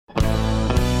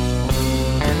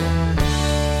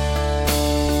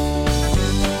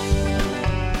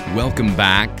Welcome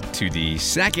back to the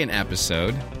second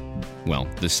episode,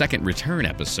 the second return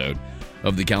episode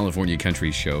of the California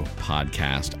Country Show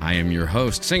podcast. I am your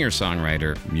host,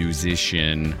 singer-songwriter,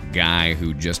 musician, guy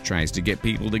who just tries to get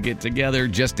people to get together,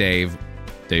 just Dave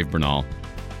Bernal,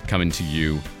 coming to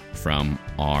you from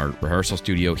our rehearsal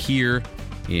studio here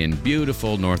in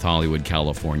beautiful North Hollywood,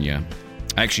 California.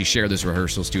 I actually share this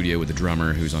rehearsal studio with a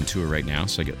drummer who's on tour right now,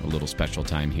 so I get a little special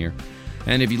time here.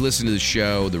 And if you listen to the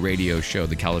show, the radio show,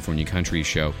 the California Country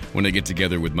Show, when I get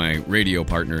together with my radio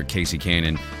partner, Casey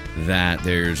Cannon, that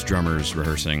there's drummers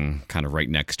rehearsing kind of right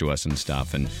next to us and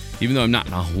stuff. And even though I'm not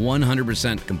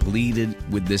 100% completed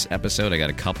with this episode, I got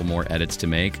a couple more edits to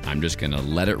make. I'm just going to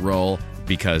let it roll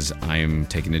because I am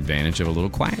taking advantage of a little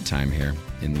quiet time here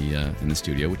in the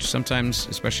studio, which sometimes,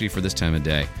 especially for this time of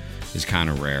day, is kind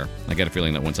of rare. I got a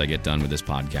feeling that once I get done with this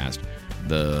podcast,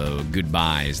 the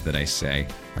goodbyes that I say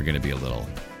are going to be a little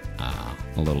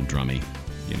drummy,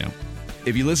 you know.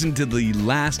 If you listen to the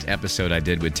last episode I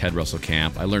did with Ted Russell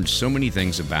Camp, I learned so many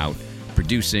things about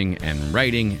producing and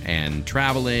writing and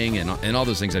traveling and all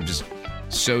those things. I'm just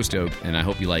so stoked, and I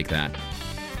hope you like that.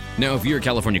 Now, if you're a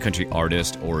California country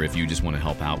artist or if you just want to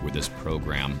help out with this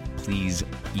program, please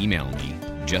email me,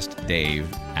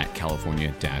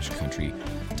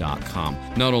 justdave@california-country.com.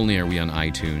 Not only are we on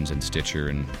iTunes and Stitcher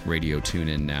and Radio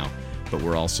TuneIn now, but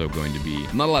we're also going to be...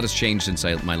 Not a lot has changed since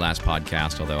my last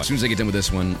podcast, although as soon as I get done with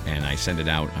this one and I send it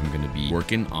out, I'm going to be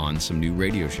working on some new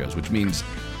radio shows, which means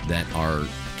that our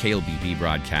KLBP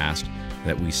broadcast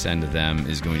that we send to them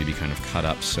is going to be kind of cut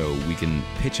up so we can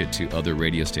pitch it to other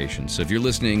radio stations. So if you're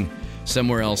listening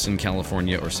somewhere else in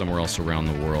California or somewhere else around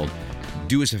the world,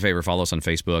 do us a favor, follow us on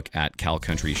Facebook at Cal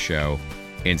Country Show,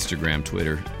 Instagram,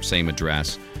 Twitter, same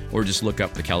address, or just look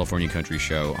up the California Country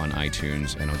Show on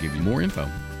iTunes and I'll give you more info.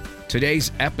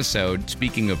 Today's episode,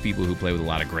 speaking of people who play with a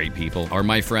lot of great people, are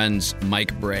my friends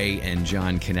Mike Bray and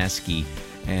John Kineski.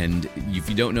 And if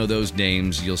you don't know those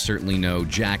names, you'll certainly know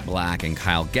Jack Black and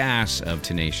Kyle Gass of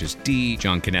Tenacious D.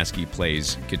 John Kineski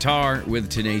plays guitar with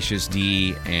Tenacious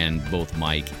D, and both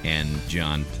Mike and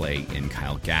John play in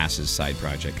Kyle Gass's side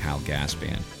project, Kyle Gass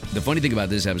Band. The funny thing about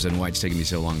this episode and why it's taking me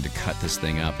so long to cut this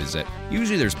thing up is that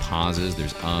usually there's pauses,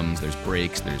 there's there's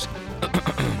breaks, there's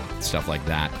stuff like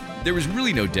that. There was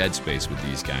really no dead space with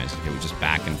these guys. It was just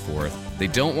back and forth. They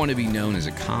don't want to be known as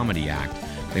a comedy act.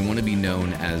 They want to be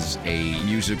known as a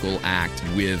musical act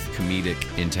with comedic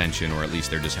intention, or at least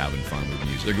they're just having fun with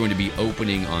music. They're going to be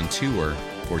opening on tour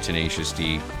for Tenacious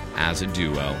D as a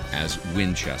duo, as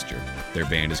Winchester. Their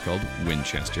band is called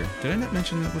Winchester. Did I not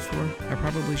mention that before? I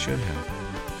probably should have.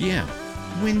 Yeah,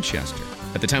 Winchester.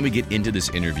 At the time we get into this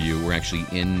interview, we're actually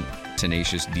in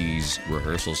Tenacious D's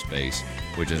rehearsal space,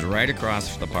 which is right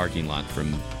across the parking lot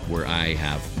from where I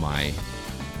have my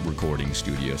recording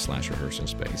studio / rehearsal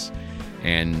space.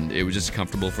 And it was just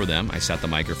comfortable for them. I set the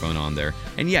microphone on there.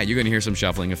 And yeah, you're going to hear some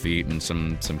shuffling of feet and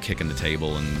some kicking the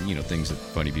table and, you know, things that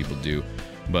funny people do.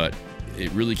 But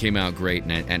it really came out great.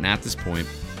 And at this point,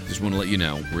 just want to let you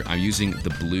know, I'm using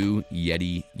the Blue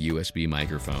Yeti USB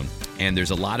microphone. And there's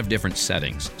a lot of different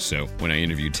settings. So when I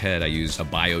interviewed Ted, I used a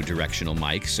bi-directional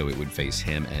mic so it would face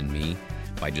him and me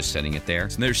by just setting it there.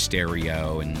 So there's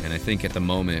stereo, and I think at the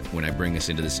moment when I bring us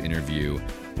into this interview,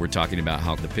 we're talking about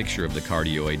how the picture of the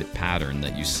cardioid pattern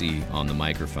that you see on the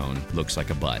microphone looks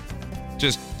like a butt.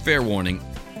 Just fair warning.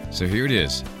 So here it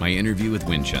is, my interview with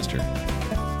Winchester.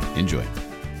 Enjoy.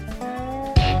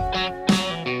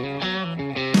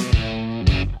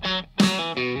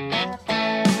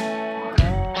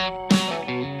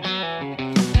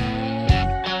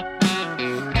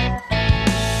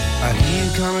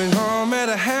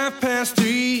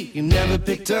 You never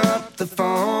picked up the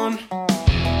phone.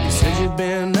 You said you'd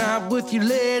been out with your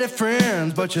lady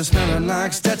friends, but you're smelling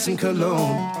like Stetson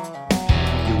cologne.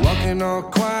 You're walking all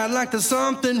quiet like there's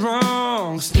something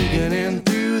wrong, sneaking in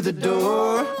through the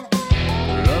door.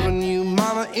 Loving you,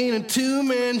 mama, ain't a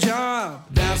two-man job.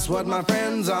 That's what my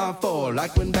friends are for.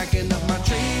 Like when backing up my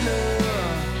trailer,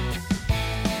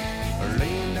 or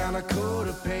laying down a coat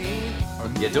of paint.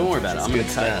 Yeah, don't worry about it. I'm going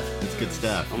to cut. It's good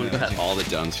stuff. I'm going to cut all the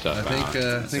done stuff out.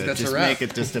 I think that's just a wrap. Make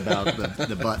it just about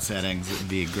the butt settings. It would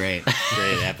be a great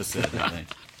episode, I think.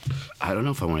 I don't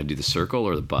know if I want to do the circle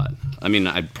or the butt. I mean,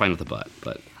 I'd probably not the butt,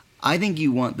 but... I think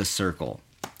you want the circle,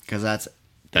 because that's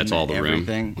all the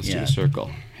everything. Room. Let's do the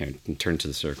circle. Here, turn to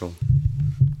the circle.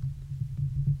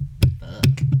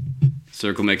 Fuck.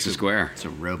 Circle makes a square. It's a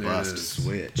robust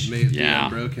switch.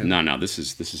 Yeah. No, this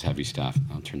is heavy stuff.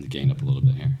 I'll turn the gain up a little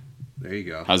bit here. There you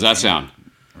go. How's that sound?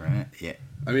 Right. Yeah.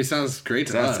 I mean, it sounds great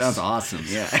to us. Sounds awesome.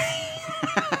 Yeah.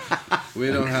 We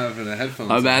don't have a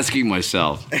headphones. I'm asking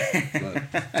myself.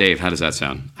 But Dave, how does that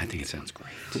sound? I think it sounds great.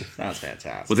 Sounds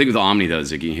fantastic. Well, the thing with the Omni, though, is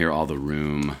that you can hear all the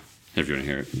room. If you want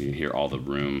to hear it, you can hear all the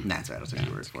room. That's right. I'll take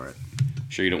your word for it.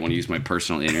 Sure, you don't want to use my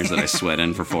personal inners that I sweat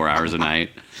in for 4 hours a night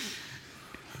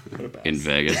in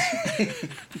Vegas.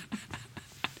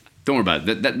 Don't worry about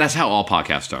it. That's how all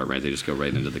podcasts start, right? They just go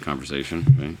right into the conversation,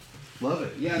 right? love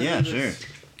it. Yeah. Yeah, sure.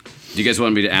 Do you guys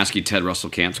want me to ask you Ted Russell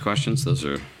Camp's questions? Those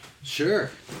are... Sure.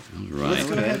 All Let's right.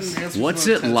 go ahead and answer What's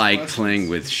some it of Ted's like questions. playing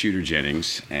with Shooter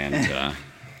Jennings? And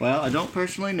Well, I don't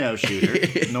personally know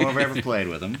Shooter, nor have I ever played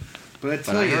with him. But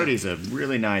But I heard he's a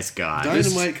really nice guy.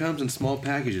 Dynamite comes in small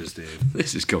packages, Dave.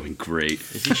 this is going great.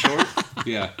 Is he short?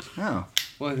 Yeah. Oh.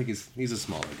 Well, I think he's a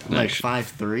smaller guy. Like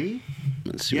 5'3"?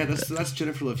 Let's see Yeah, what that's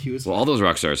Jennifer Love Hewitt. Well, all those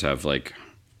rock stars have, like,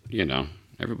 you know,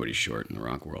 everybody's short in the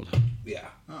rock world. Yeah.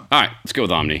 All right, let's go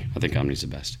with Omni. I think Omni's the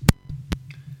best.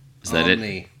 Is that it?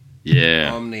 Omni.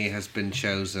 Yeah. Omni has been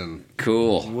chosen.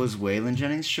 Cool. Was Waylon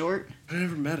Jennings short? I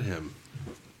never met him.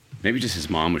 Maybe just his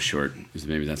mom was short.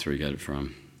 Maybe that's where he got it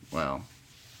from. Well,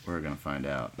 we're going to find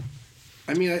out.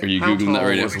 I mean, Are you How Googling that tall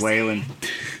right was now? Waylon?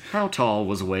 How tall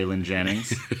was Waylon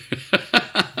Jennings?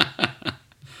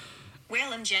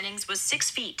 Waylon Jennings was 6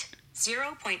 feet,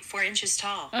 0.4 inches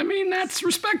tall. I mean, that's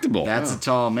respectable. That's a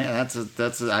tall man.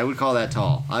 I would call that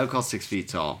tall. I would call 6 feet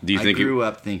tall. Do you think I grew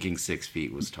up thinking 6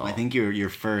 feet was tall. I think your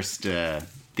first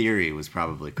theory was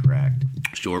probably correct.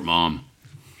 Short mom.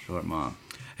 Short mom.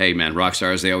 Hey, man, rock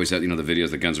stars, they always have, you know, the videos,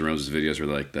 the Guns N' Roses videos where,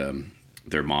 like,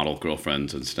 their model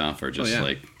girlfriends and stuff are just yeah.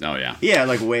 like, oh, yeah. Yeah,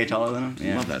 like way taller than him.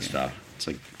 Yeah. Love that stuff. It's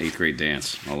like 8th grade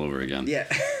dance all over again. Yeah.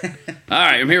 All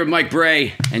right, I'm here with Mike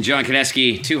Bray and John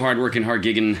Koneski, two hard-working,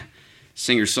 hard-gigging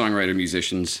singer-songwriter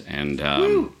musicians. And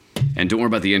don't worry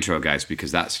about the intro, guys,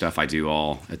 because that stuff I do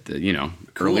all at the, you know,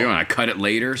 earlier on. I cut it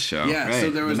later, so. yeah. Right, So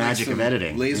there was the like, magic some of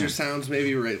editing. laser Yeah. sounds,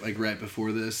 maybe right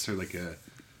before this, or like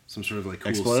some sort of like cool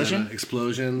Explosion? setup.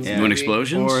 Explosions. Yeah. You want maybe.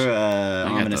 explosions? Or got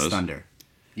ominous those. thunder.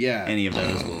 Yeah. Any of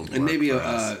those will and work maybe for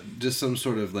us. just some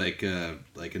sort of like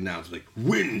announce like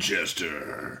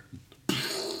Winchester.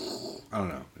 I don't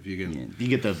know if you can. Yeah, you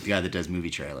get the guy that does movie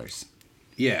trailers.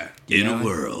 Yeah. In know a him?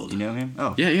 world. You know him?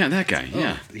 Oh. Yeah, that guy.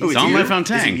 Yeah, he's it's on here? my Is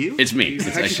Fontaine. it you? It's me. He's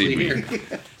It's actually me.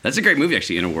 here. That's a great movie,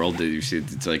 actually. In a world that you see,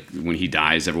 it's like when he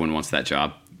dies, everyone wants that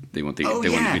job. They want the Oh, they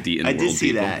want to yeah. be the in I the world did see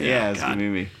people. that. Yeah, it's a God. good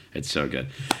movie. It's so good.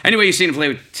 Anyway, you've seen him play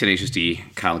with Tenacious D,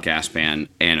 Kyle Gass Band,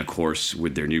 and of course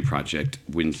with their new project,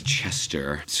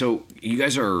 Winchester. So you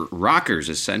guys are rockers,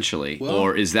 essentially. Well-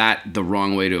 or is that the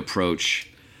wrong way to approach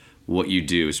what you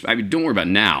do? I mean, don't worry about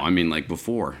now. I mean, like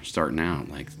before starting out.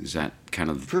 Like, is that kind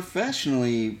of...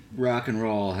 Professionally, rock and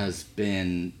roll has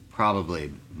been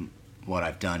probably what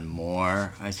I've done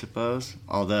more, I suppose.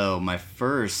 Although my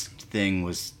first thing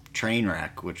was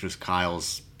Trainwreck, which was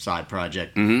Kyle's side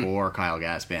project before Kyle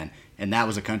Gass Band, and that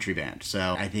was a country band.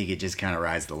 So I think it just kind of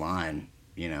rides the line,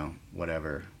 you know,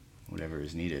 whatever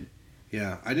is needed.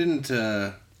 Yeah, I didn't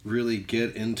really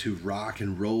get into rock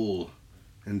and roll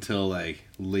until like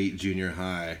late junior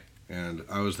high, and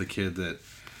I was the kid that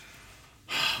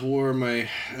wore my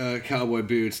cowboy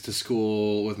boots to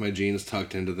school with my jeans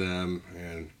tucked into them,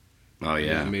 and Oh,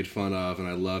 yeah. made fun of, and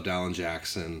I loved Alan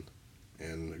Jackson,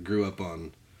 and grew up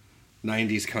on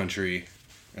 90s country,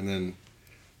 and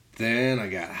then I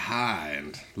got high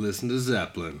and listened to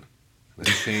Zeppelin. It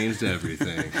changed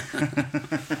everything.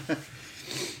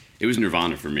 It was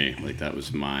Nirvana for me. Like, that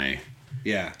was my...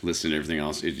 Yeah. Listen to everything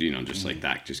else. It, you know, just like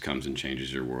that just comes and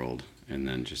changes your world. And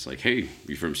then just like, hey,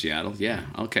 you from Seattle? Yeah.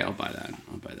 Okay, I'll buy that.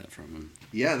 I'll buy that from him.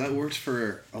 Yeah, that works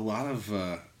for a lot of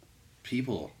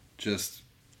people. Just,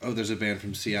 oh, there's a band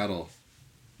from Seattle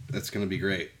that's going to be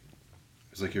great.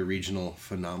 It's like a regional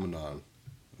phenomenon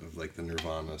of like the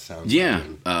Nirvana sound. Yeah,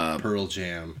 Pearl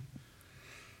Jam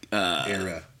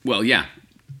era. Well, yeah.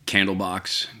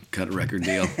 Candlebox, cut a record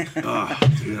deal. Oh,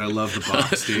 dude, I love the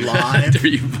box, dude. They're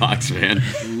you box, man.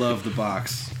 Love the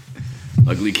box.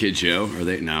 Ugly Kid Joe? Are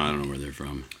they? No, I don't know where they're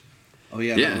from. Oh,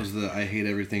 yeah, Yeah. that was the I Hate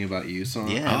Everything About You song.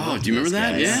 Yeah. Oh, do you remember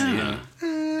that? Those guys,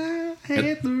 Yeah. I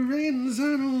hate the rain and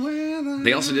sun and weather.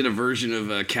 They also did a version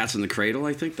of Cats in the Cradle,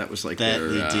 I think. That was like That their...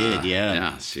 they did, yeah.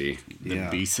 Yeah, see. The Yeah.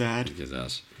 B-side? Look at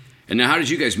us. And now, how did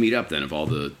you guys meet up then? Of all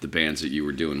the bands that you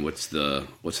were doing, what's the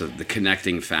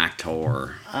connecting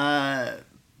factor?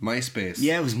 MySpace.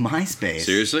 Yeah, it was MySpace.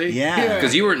 Seriously? Yeah.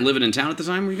 Because you weren't living in town at the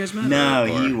time where you guys met? No, or-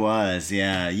 he was.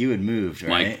 Yeah, you had moved,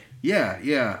 right? Mike?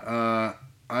 Yeah.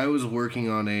 I was working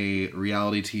on a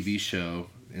reality TV show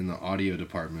in the audio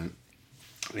department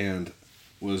and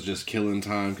was just killing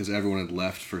time because everyone had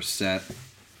left for set,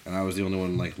 and I was the only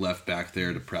one like left back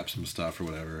there to prep some stuff or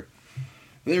whatever.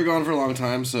 They were gone for a long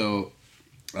time, so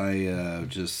I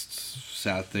just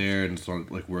sat there and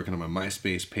started like working on my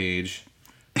MySpace page,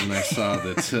 and I saw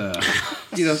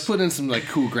that put in some like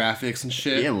cool graphics and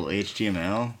shit. Yeah, well,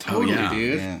 HTML. Totally, yeah.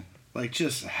 dude. Yeah. Like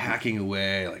just hacking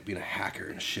away, like being a hacker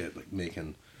and shit, like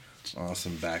making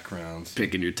awesome backgrounds.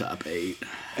 Picking your top 8.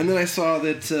 And then I saw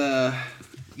that,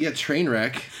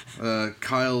 Trainwreck,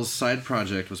 Kyle's side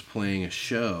project, was playing a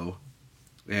show,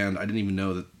 and I didn't even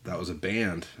know that was a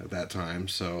band at that time,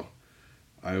 so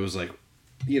I was like,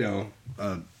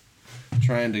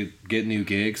 trying to get new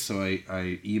gigs, so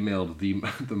I emailed the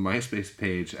MySpace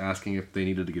page asking if they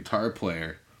needed a guitar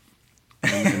player.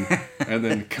 And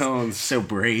then Cone's So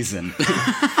brazen.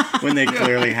 When they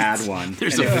clearly had one.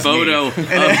 There's And a it was photo me. of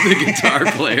the guitar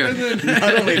player.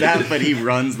 Not only that, but he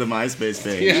runs the MySpace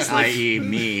page, Yeah. i.e.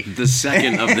 me. The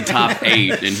second of the top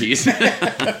 8, and he's...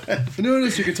 I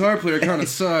noticed your guitar player kind of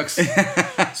sucks.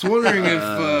 I was wondering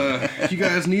if you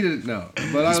guys needed it. No,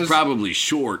 but He's probably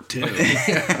short, too.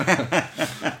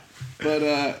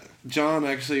 But John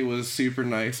actually was super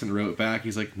nice and wrote back.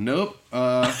 He's like, "Nope,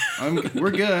 we're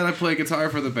good. I play guitar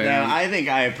for the band." No, I think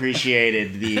I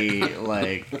appreciated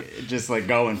the, just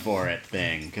going for it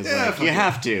thing. Because, Yeah, fuck you it.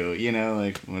 have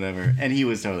to, whatever. And he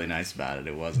was totally nice about it.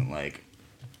 It wasn't like,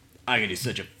 I could do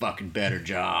such a fucking better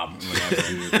job. Or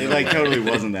whatever. It, totally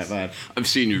wasn't that bad. I've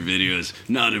seen your videos.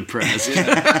 Not impressed.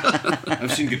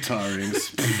 I've seen guitar rings.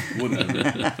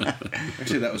 Whatever.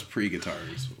 Actually, that was pre-guitar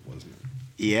rings, wasn't it?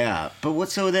 Yeah, but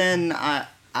what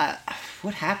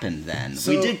happened then?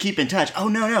 So- We did keep in touch. Oh,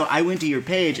 no, I went to your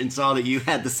page and saw that you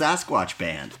had the Sasquatch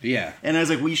band. Yeah. And I was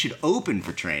like, well, you should open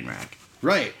for Trainwreck.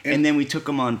 Right. And then we took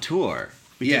them on tour.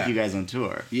 We Yeah. took you guys on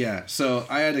tour. Yeah, so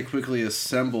I had to quickly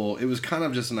assemble. It was kind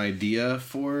of just an idea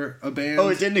for a band. Oh,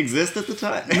 it didn't exist at the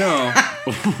time? No.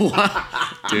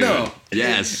 Dude, No.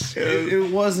 yes.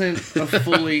 It wasn't a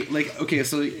fully, okay,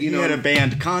 so, You had a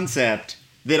band concept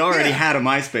that already Yeah. had a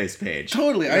MySpace page.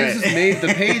 Totally. I Right. just made the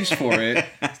page for it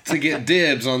to get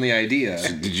dibs on the idea.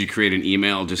 Did you create an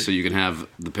email just so you can have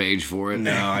the page for it?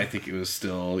 No, I think it was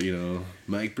still,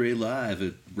 Mike Bray Live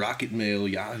at Rocket Mail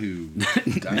Yahoo.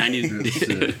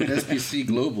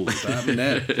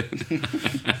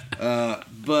 SBCglobal.net.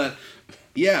 But,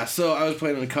 yeah, so I was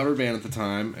playing in a cover band at the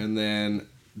time, and then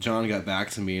John got back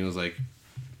to me and was like,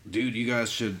 dude, you guys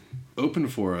should open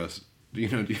for us.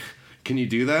 Can you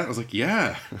do that? I was like,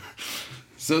 yeah.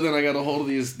 So then I got a hold of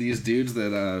these dudes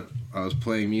that I was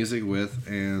playing music with,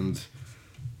 and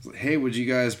was like, hey, would you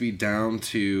guys be down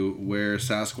to wear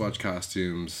Sasquatch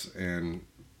costumes and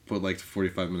put like the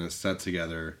 45-minute set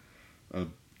together of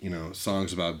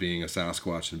songs about being a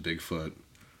Sasquatch and Bigfoot?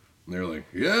 And they were like,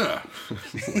 yeah.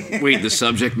 Wait, the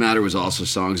subject matter was also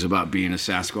songs about being a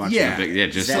Sasquatch? Yeah.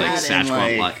 Just That like and,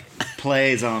 Sasquatch.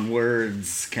 plays on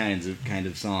words kind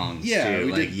of songs. Yeah, too.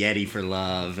 we Like did- Yeti for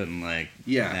Love and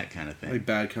that kind of thing. Like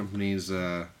Bad Company's,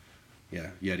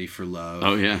 Yeti for Love.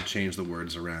 Oh, yeah. Change the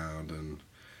words around. And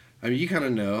I mean, you kind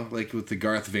of know, like with the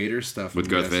Darth Vader stuff. With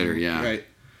I'm Darth guessing, Vader, yeah. Right.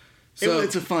 So,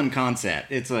 It's a fun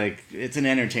concept. It's an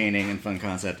entertaining and fun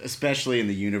concept, especially in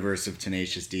the universe of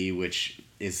Tenacious D, which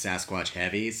is Sasquatch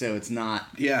heavy. So it's not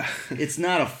yeah. it's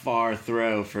not a far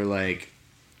throw for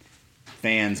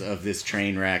fans of this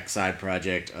Trainwreck side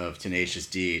project of Tenacious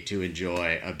D to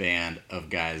enjoy a band of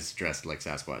guys dressed like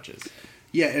Sasquatches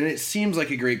Yeah, and it seems like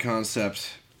a great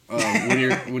concept when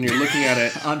you're looking at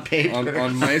it on paper.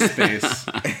 on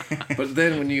MySpace. But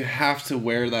then when you have to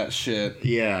wear that shit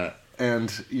Yeah.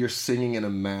 and you're singing in a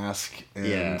mask and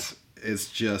Yeah. it's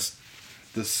just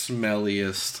the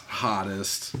smelliest,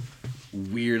 hottest,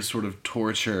 weird sort of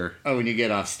torture. Oh, when you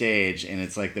get off stage and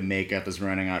it's like the makeup is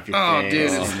running off your Oh, face, dude,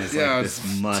 and it's it's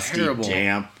this musty, terrible.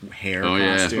 damp hair Oh,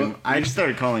 yeah. costume. I just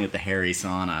started calling it the hairy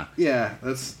sauna. Yeah,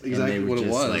 that's And exactly they were what it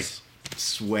just, was.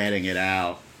 Sweating it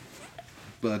out.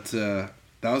 But that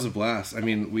was a blast. I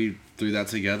mean, we threw that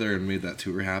together and made that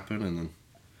tour happen, and then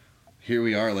here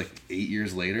we are, 8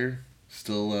 years later,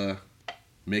 still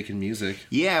making music.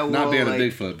 Yeah, well, Not being a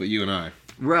Bigfoot, but you and I.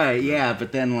 Right, yeah,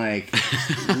 but then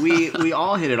we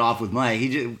all hit it off with Mike.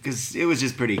 Because it was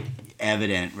just pretty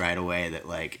evident right away that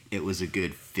it was a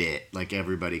good fit.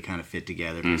 Everybody kind of fit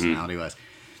together personality wise.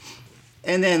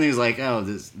 And then there's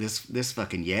this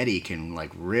fucking Yeti can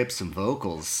rip some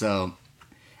vocals. So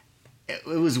it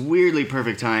was weirdly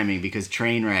perfect timing because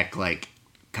Trainwreck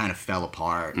kind of fell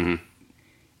apart. Mm-hmm.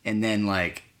 And then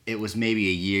it was maybe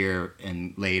a year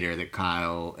and later that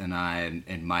Kyle and I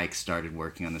and Mike started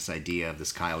working on this idea of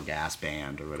this Kyle Gas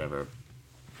band or whatever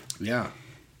Yeah.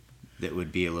 that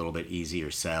would be a little bit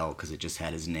easier sell because it just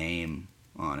had his name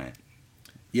on it.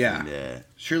 Yeah. And,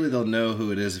 Surely they'll know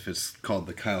who it is if it's called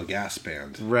the Kyle Gas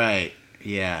Band. right,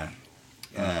 yeah.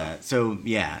 So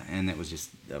yeah, and that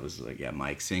was like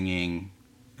Mike singing.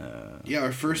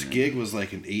 Our first gig was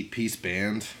like an 8-piece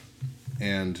band,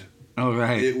 and Oh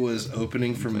right, it was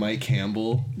opening for Mike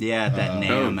Campbell. Yeah, at that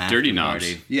NAMM after Dirty Knobs.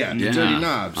 party. Yeah, Yeah. Dirty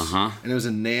Knobs. Uh-huh. And it was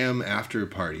a NAMM after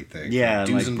party thing. Yeah, like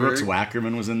Duesenberg. Brooks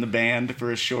Wackerman was in the band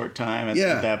for a short time at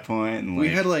that point. And we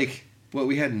had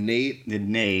we had Nate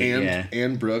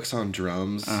and Brooks on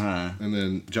drums. Uh-huh. And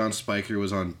then John Spiker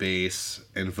was on bass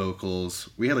and vocals.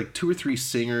 We had like 2 or 3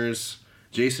 singers.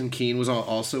 Jason Keane was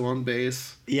also on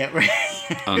bass. Yeah, right.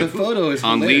 The photo is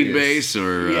on hilarious. lead bass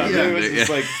or There was just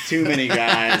like too many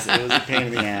guys. It was a pain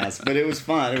in the ass, but it was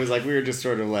fun. It was like we were just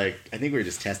sort of like, I think we were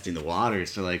just testing the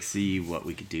waters to like see what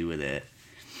we could do with it.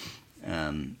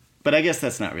 But I guess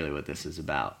that's not really what this is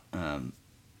about.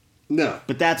 No.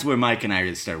 But that's where Mike and I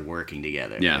really started working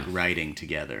together. Yeah. Like writing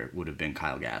together would have been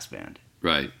Kyle Gass Band.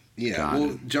 Right. Yeah. God.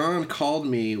 Well, John called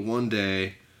me one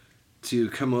day to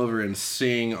come over and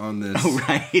sing on this. Oh,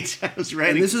 right. I was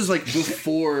writing. And this is like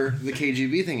before the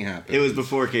KGB thing happened. It was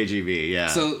before KGB, yeah.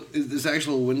 So this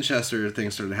actual Winchester thing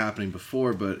started happening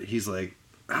before, but he's like,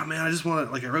 oh man, I just want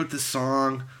to, like, I wrote this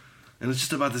song, and it's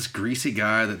just about this greasy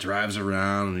guy that drives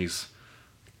around, and he's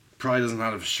probably doesn't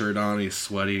have a shirt on, he's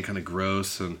sweaty and kind of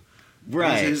gross, and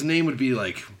right. his name would be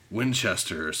like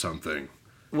Winchester or something.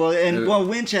 Well,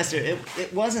 Winchester,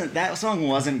 it wasn't, that song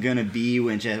wasn't going to be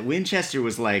Winchester. Winchester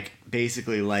was like,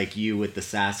 basically like you with the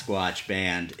Sasquatch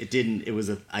band. It was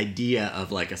an idea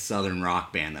of like a southern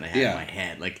rock band that I had in my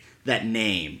head. Like, that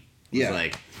name was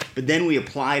like, but then we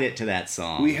applied it to that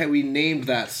song. We named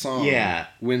that song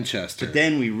Winchester. But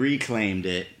then we reclaimed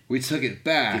it. We took it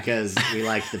back. Because we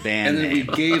liked the band and then name.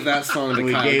 we gave that song to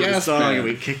we Kyle gave Gass the song Band. and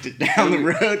we kicked it down the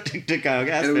road to Kyle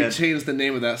Gass And Band. we changed the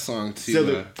name of that song to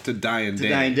Dying Day. To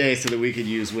Dying Day, so that we could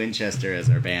use Winchester as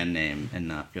our band name and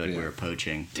not feel like we were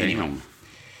poaching. Anyway.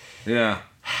 Yeah.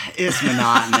 It's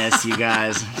monotonous, you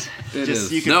guys. It is.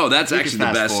 That's actually the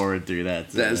fast best. Forward through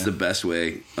that. That is the best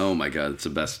way. Oh my god, it's the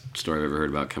best story I've ever heard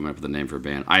about coming up with a name for a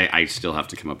band. I still have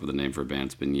to come up with a name for a band.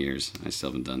 It's been years. I still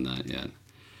haven't done that yet.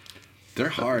 They're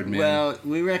hard, man. Well,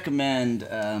 we recommend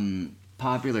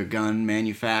popular gun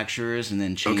manufacturers and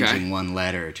then changing one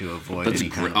letter to avoid any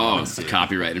kind of lawsuit.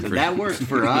 Copyright So infringement. that worked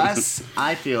for us.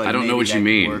 I feel like I don't know what maybe you that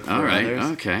mean. could work for All right,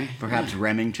 others. okay. Perhaps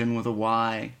Remington with a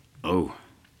Y. Oh.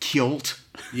 Kilt.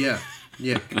 Yeah.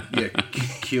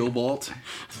 Keelbolt.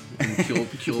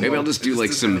 Maybe I'll just do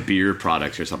like some beer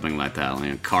products or something like that,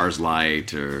 like Cars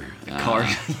Light or Cars.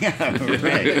 Yeah,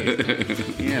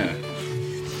 right. Yeah.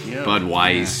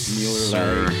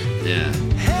 Budweiser. Yeah.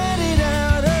 Headed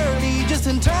out early just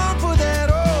in time for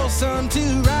that old sun to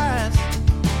rise.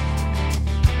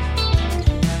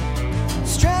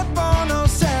 Strap on our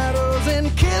saddles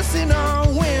and kissing our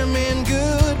women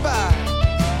goodbye.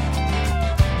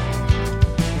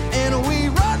 And we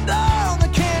run down the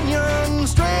canyon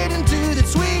straight into the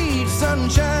sweet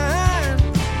sunshine.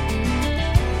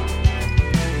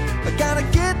 I gotta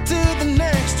get to the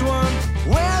next one,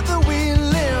 whether we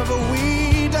live or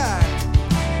we die.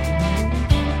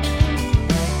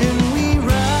 And we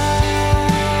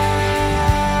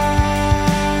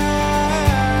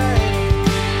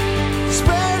ride,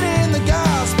 spreading the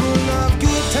gospel of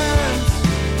good times.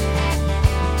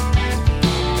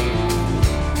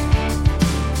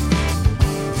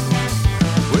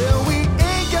 Well, we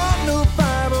ain't got no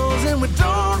Bibles and we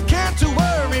don't care to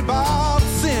worry about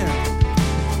sin.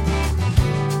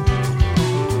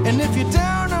 And if you're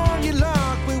down on your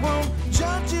luck, we won't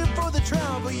judge you for the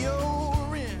trouble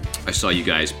you're in. I saw you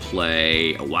guys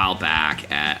play a while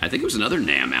back at, I think it was another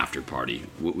NAMM after party.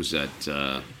 What was that?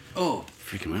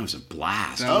 Freaking, that was a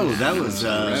blast. That was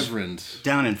Reverend.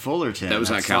 down in Fullerton. That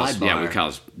was at Cal's, with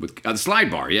Cal's, with the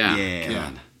Slide Bar, yeah. Yeah.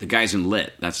 God. The guys in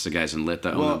Lit. That's the guys in Lit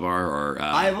that own the bar, or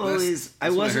I what I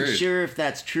wasn't heard. sure if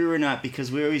that's true or not because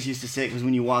we always used to say, because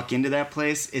when you walk into that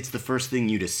place, it's the first thing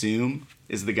you'd assume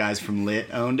is the guys from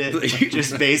Lit owned it,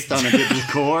 just based on a good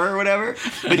decor or whatever.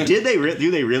 But do they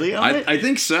really own it? I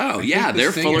think so. Yeah,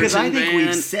 they're singer- Because I Fullerton think we've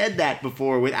band. said that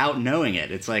before without knowing it.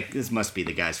 It's like, this must be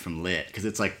the guys from Lit. Because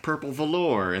it's like purple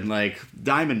velour and like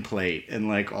diamond plate and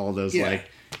like all those like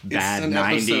bad an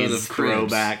episode 90s of Cribs.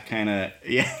 throwback kind of...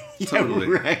 Yeah, Totally.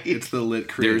 right. It's the Lit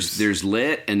Cribs. There's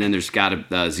Lit, and then there's got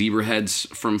Zebra Heads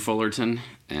from Fullerton,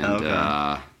 and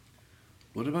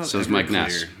What about So is Mike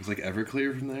Ness. It's like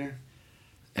Everclear from there?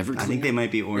 Everclear. I think they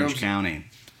might be Orange County.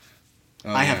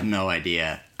 Oh, I have no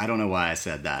idea. I don't know why I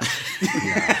said that.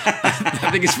 I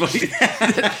think it's funny.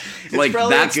 Like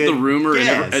probably that's a good the rumor,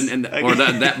 guess. and or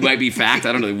that might be fact.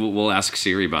 I don't know. We'll ask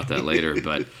Siri about that later.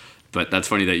 But But that's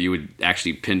funny that you would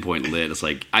actually pinpoint Lit. It's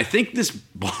like, I think this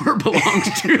bar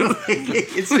belongs to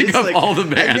It's like, just of like, all the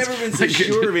bands. I've never been so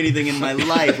sure of anything in my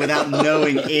life without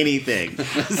knowing anything.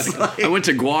 It's like, I went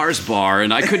to Guar's bar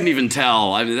and I couldn't even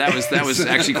tell. I mean, that was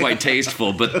actually quite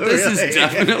tasteful. But this is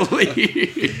definitely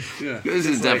this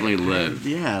is definitely Lit.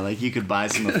 yeah, like you could buy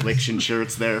some Affliction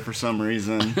shirts there for some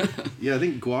reason. Yeah, I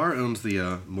think Guar owns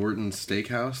the Morton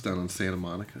Steakhouse down in Santa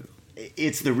Monica.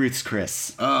 It's the Ruth's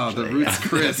Chris. Oh, the Ruth's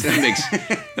Chris.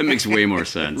 That makes way more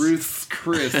sense. Ruth's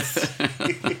Chris.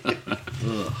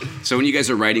 So when you guys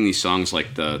are writing these songs,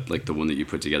 like the one that you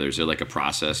put together, is there like a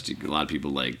process? Do a lot of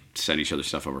people like send each other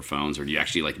stuff over phones, or do you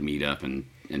actually like meet up and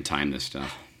time this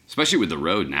stuff? Especially with the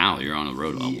road now, you're on the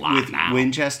road a lot With now.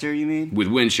 Winchester, you mean? With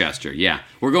Winchester, yeah,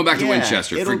 we're going back to Yeah,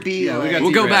 Winchester. it'll be. yeah, we like, got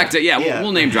We'll go T-Rap. back to Yeah.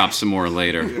 We'll name drop some more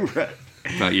later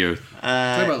about you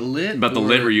Talk about Lit. about the or-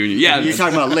 Lit reunion. Yeah, You're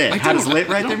talking about Lit. How does don't- Lit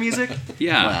write their music?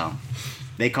 yeah. Well,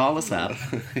 they call us up.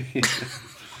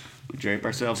 We drape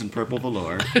ourselves in purple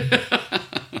velour.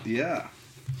 Yeah.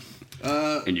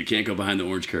 And you can't go behind the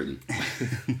orange curtain.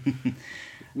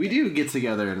 We do get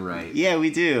together and write. Yeah, we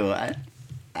do.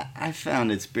 I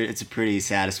found it's a pretty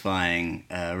satisfying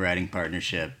writing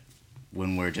partnership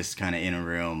when we're just kind of in a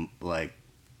room, like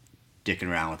dicking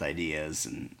around with ideas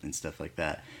and stuff like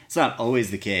that. It's not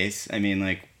always the case. I mean,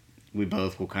 like we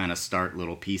both will kind of start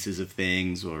little pieces of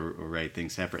things or write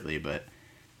things separately, but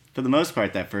for the most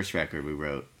part, that first record we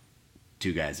wrote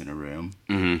two guys in a room.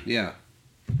 Mm-hmm. Yeah.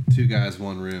 Two guys,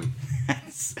 one room.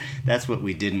 That's what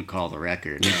we didn't call the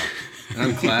record.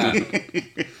 I'm glad.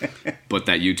 But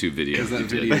that YouTube video, Because that you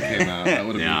did. video came out. That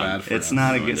would have Yeah. been bad for It's us.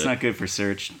 not ruined it's it. not good for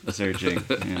searching.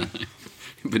 Yeah.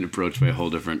 You've been approached by a whole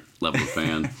different level of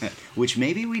fan. Which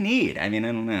maybe we need. I mean,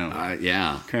 I don't know.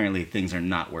 Yeah. Currently, things are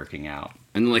not working out.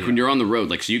 And like when you're on the road,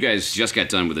 like so you guys just got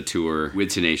done with a tour with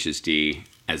Tenacious D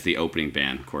as the opening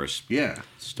band, of course. Yeah.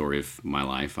 Story of my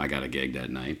life. I got a gig that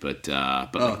night, but Oh,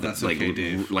 like, that's like, okay,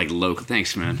 Dave. Like local.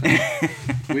 Thanks, man.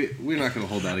 We're not going to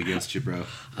hold that against you, bro.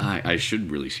 I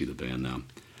should really see the band though.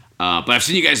 But I've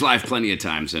seen you guys live plenty of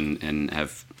times and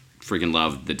have freaking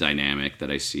loved the dynamic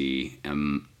that I see.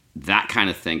 That kind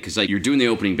of thing, because like you're doing the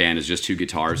opening band is just two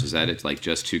guitars. Is that it? Like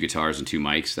just two guitars and two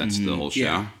mics. That's the whole show.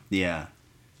 Yeah. Yeah.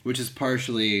 Which is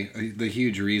partially the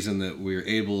huge reason that we're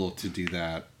able to do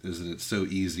that is that it's so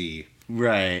easy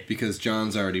Right. because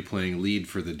John's already playing lead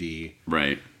for the D,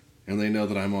 Right. and they know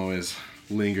that I'm always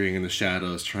lingering in the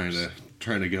shadows trying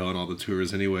to go on all the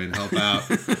tours anyway and help out.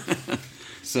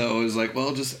 So it was like,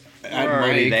 well, just add We're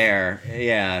already Mike. there.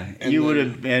 Yeah. And You would then-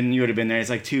 have been. You would have been there. It's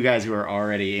like two guys who are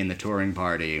already in the touring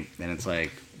party, and it's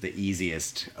like the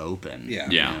easiest open. Yeah.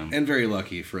 Yeah. And very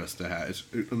lucky for us to have. It's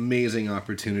an amazing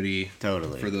opportunity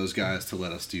Totally. for those guys to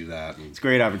let us do that. And It's a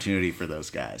great opportunity for those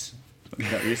guys. Is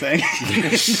that what you're saying?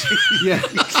 yeah,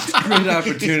 it's a great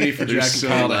opportunity for Jack and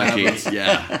Kyle to have lucky. us.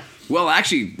 Yeah. Well,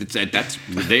 actually,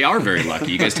 they are very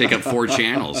lucky. You guys take up 4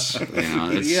 channels. You know,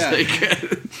 it's Yeah.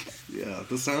 like, Yeah,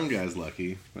 the sound guy's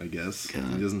lucky, I guess. He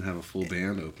doesn't have a full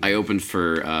band open. I opened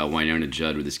for Wynonna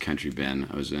Judd with this country band.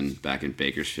 I was back in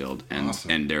Bakersfield, and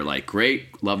Awesome. and they're like,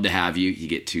 "Great, love to have you. You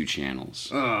get 2 channels."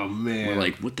 Oh man! We're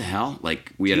like, "What the hell?"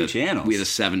 Like we had 2 a channons? We had a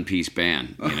 7-piece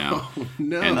band, you know. Oh,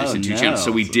 no. And they said 2 no. channels,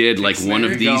 so we did like one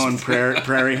of You're these. going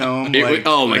prairie home. It like,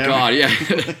 oh my whatever. god,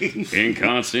 yeah. In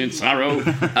constant sorrow.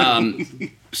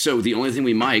 So the only thing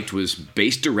we mic'd was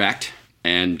bass direct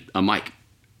and a mic.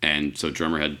 And so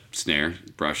drummer had snare,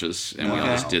 brushes, and we all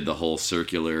Okay. just did the whole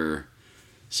circular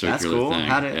That's cool. thing.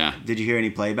 How did? Yeah. Did you hear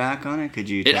any playback on it? Could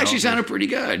you? It tell? actually sounded pretty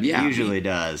good, yeah. It usually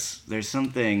does. There's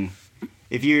something.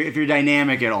 If you're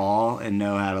dynamic at all and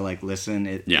know how to like listen,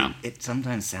 it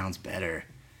sometimes sounds better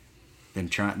than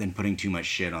putting too much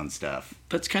shit on stuff.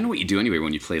 That's kind of what you do anyway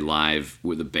when you play live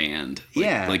with a band. Like,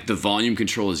 Yeah. Like the volume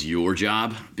control is your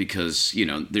job because, you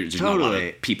know, there's not a lot Totally.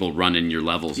 of people running your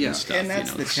levels Yeah. and stuff. And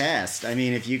that's you know, the it's- test. I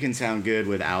mean, if you can sound good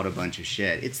without a bunch of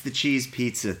shit, it's the cheese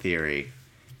pizza theory.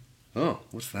 Oh,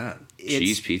 what's that? It's-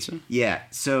 Cheese pizza? Yeah.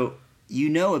 So you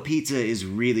know a pizza is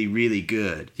really, really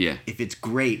good. Yeah. If it's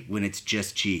great when it's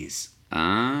just cheese.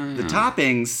 Ah. The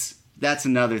toppings, that's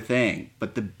another thing.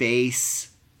 But the base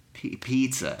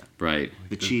pizza, Right.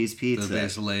 the cheese pizza. The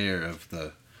base layer of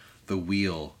the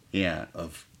wheel Yeah.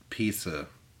 of pizza.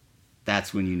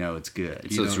 That's when you know it's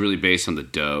good. So it's really based on the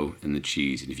dough and the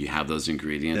cheese. And if you have those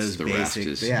ingredients, Those the rest basic,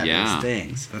 is... those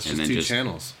things. That's And just then 2 just-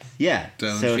 channels. Yeah.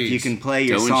 Dough and So if you cheese. can play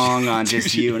your Dough and song cheese. on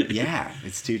just you and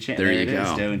it's 2 channels. There you it is,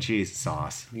 go. dough and cheese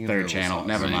sauce. You can Third have a channel. sauce,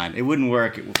 Never right? mind. It wouldn't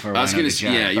work for I was going to Wynonna say,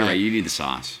 Judd, yeah, you're but right. You need the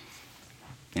sauce.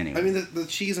 Anyway. I mean, the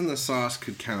cheese and the sauce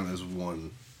could count as one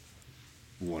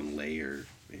layer.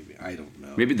 Maybe I don't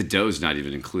know. Maybe the dough's not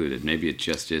even included. Maybe it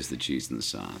just is the cheese and the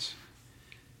sauce.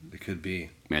 It could be.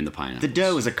 And the pineapples. The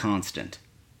dough is a constant.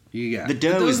 Yeah. The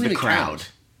dough is the doesn't crowd.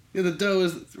 count. Yeah, the dough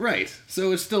is right.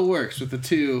 So it still works with the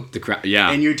two. The crowd. Yeah.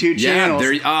 And your two channels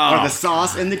are the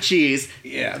sauce and the cheese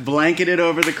blanketed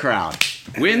over the crowd.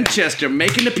 Winchester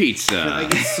making the pizza. Can I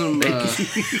get some?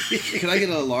 Can I get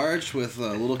a large with a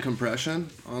little compression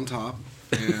on top?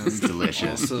 And It's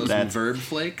delicious. Also some bird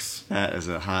flakes. That is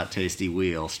a hot, tasty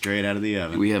wheel straight out of the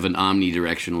oven. We have an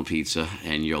omnidirectional pizza,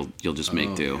 and you'll just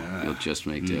make do. Yeah. You'll just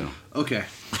make do. Okay.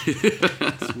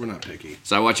 We're not picky.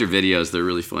 So I watch your videos; they're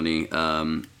really funny.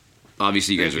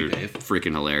 Obviously, you guys are Dave.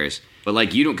 freaking hilarious. But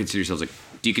like, you don't consider yourselves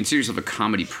do you consider yourself a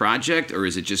comedy project, or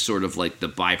is it just sort of like the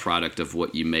byproduct of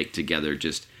what you make together?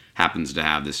 Just happens to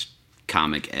have this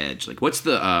comic edge. Like, what's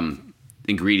the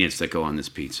ingredients that go on this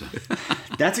pizza?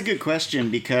 That's a good question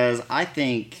because I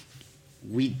think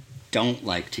we don't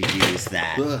like to use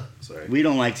that. Sorry. We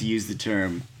don't like to use the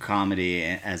term comedy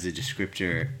as a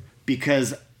descriptor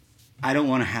because I don't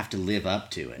want to have to live up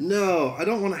to it. No, I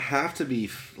don't want to have to be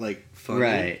like funny.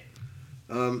 Right.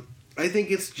 I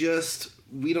think it's just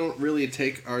we don't really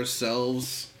take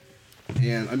ourselves,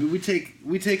 and I mean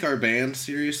we take our band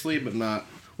seriously, but not.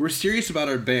 We're serious about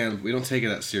our band. But we don't take it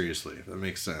that seriously. If that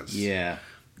makes sense. Yeah.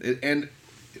 And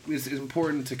it's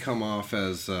important to come off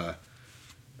as, the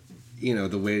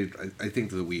way I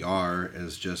think that we are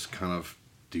is just kind of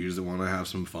dudes that want to have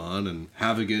some fun and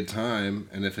have a good time.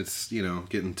 And if it's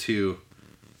getting too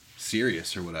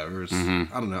serious or whatever, it's, I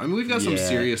don't know. I mean, we've got some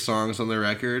serious songs on the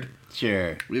record.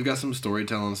 Sure. We've got some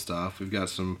storytelling stuff. We've got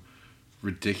some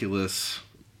ridiculous,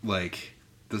 like,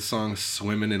 the song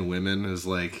Swimmin' in Women is,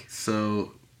 like,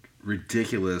 so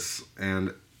ridiculous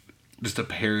and just a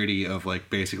parody of, like,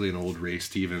 basically an old Ray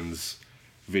Stevens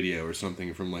video or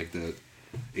something from, like, the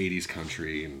 80s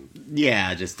country. And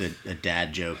Yeah, just a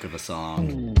dad joke of a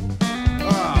song.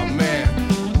 Oh, man.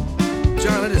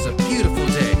 John, it is a beautiful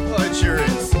day. Oh, it sure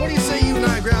is. What do you say you and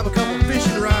I grab a couple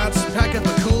fishing rods, pack up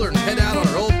a cooler, and head out on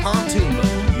our old pontoon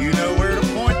boat? You know where to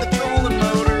point the trolling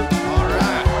motor. All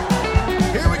right.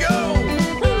 Here we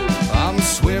go. I'm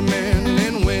swimming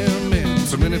in women,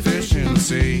 so many fish in the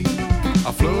sea.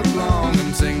 I float along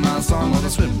and sing my song while they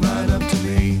swim right up to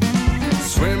me.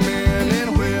 Swimming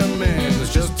in women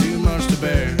is just too much to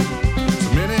bear.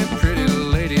 So many pretty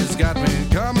ladies got me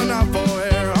coming out for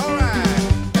air. All right.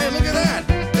 Hey, look at that.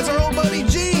 It's our old buddy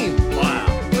Gene. Wow.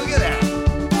 Look at that.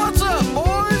 What's up,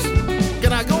 boys?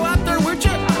 Can I go out there with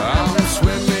you? I'm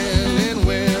swimming in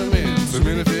women, so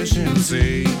many fish in the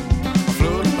sea. I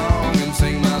float along and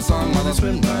sing my song while they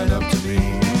swim right up to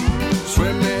me.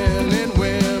 Swimming in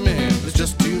women is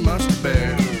just too much to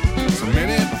bear. So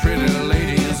many pretty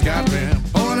ladies got me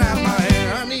pulling out my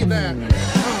hair. I need that.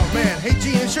 Oh man, hey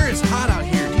Gene, it sure is hot out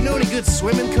here. Do you know any good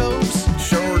swimming coves?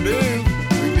 Sure do.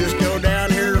 We just go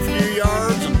down here a few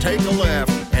yards and take a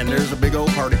left, and there's a big old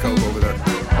party cove over there.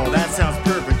 Oh, that sounds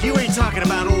perfect. You ain't talking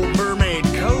about old Mermaid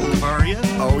Cove, are you?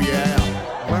 Oh yeah.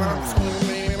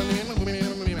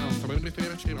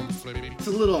 it's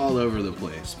a little all over the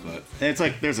place, but It's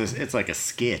like it's like a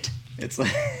skit. It's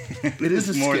like it is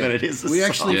a more skit. than it is a We song.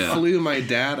 actually flew my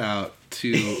dad out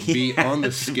to be on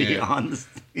the skit.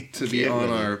 To be on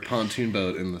our pontoon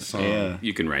boat in the song. Yeah.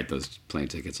 You can write those plane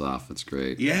tickets off. That's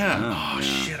great. Yeah. Oh,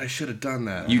 shit, I should have done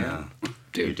that. You, You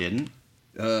dude, didn't?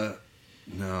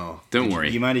 No. don't worry.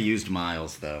 You might have used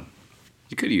miles though.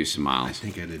 You could use some I miles.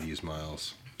 think I did use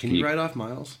miles. Can Can you you- write off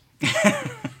miles?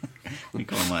 Let me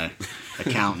call my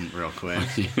accountant real quick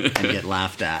and get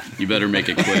laughed at. You better make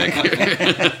it quick.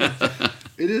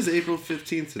 It is April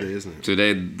 15th today, isn't it?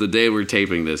 Today, the day we're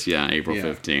taping this, April Yeah.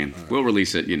 15th. Right. We'll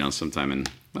release it, sometime in,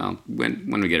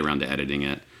 when we get around to editing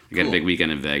it. I got a big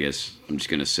weekend in Vegas. I'm just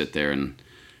going to sit there and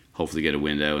hopefully get a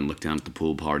window and look down at the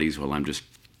pool parties while I'm just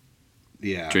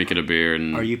drinking a beer.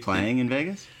 And Are you playing in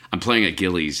Vegas? I'm playing at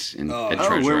Gillies at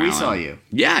Treasure where we Island. saw you.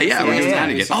 Yeah, we're doing that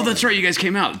we again. saw Oh, that's right, you guys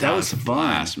came out. That was a fun.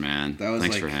 blast, man. That was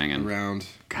Thanks like for hanging. around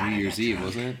God, New I Year's got Eve, drunk.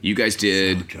 wasn't it? You guys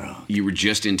did. So drunk. You were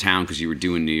just in town because you were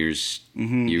doing New Year's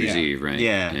Yeah. Eve, right?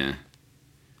 Yeah.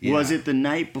 Yeah. Was it the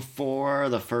night before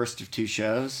the first of two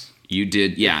shows? You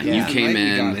did. Yeah, Yeah. you The came We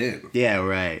got in. in. Yeah,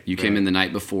 right. You came in the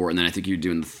night before, and then I think you were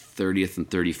doing the 30th and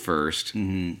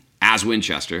 31st as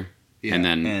Winchester, Yeah. and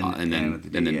then And then with the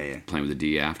D, and then yeah. playing with the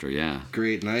D after. Yeah.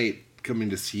 Great night coming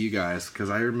to see you guys because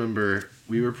I remember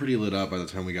we were pretty lit up by the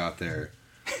time we got there.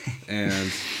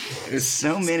 And it's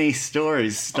So many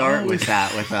stories start with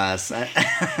that with us.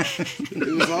 it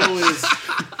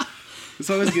was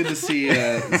always good to see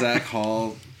Zach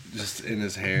Hall just in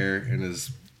his hair and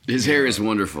His hair is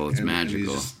wonderful. It's and magical.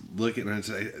 he's just looking and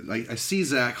I see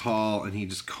Zach Hall and he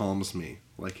just calms me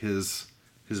like his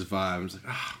vibe. I'm just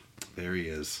like there he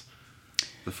is.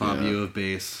 the Fabio of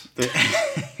bass.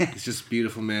 He's just a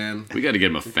beautiful man. We got to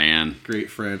get him a fan. Great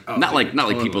friend. Oh, Not like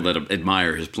totally. people that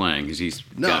admire his playing, because he's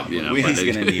got, He's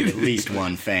going to need at least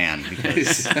one fan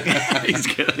because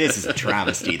this is a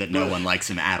travesty that no one likes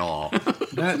him at all.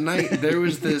 That night, there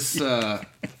was this...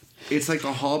 it's like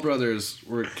the Hall brothers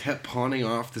kept pawning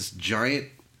off this giant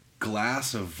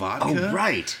glass of vodka. Oh,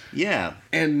 right. Yeah.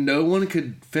 And no one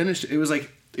could finish it. It was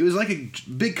like a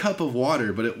big cup of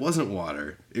water, but it wasn't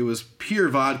water. It was pure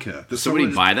vodka. Did somebody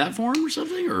buy that for him or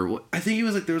something, or what? I think it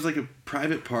was like there was like a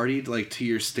private party like to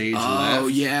your stage left. Oh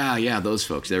yeah, those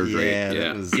folks. They were great.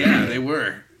 Yeah, they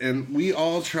were. And we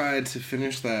all tried to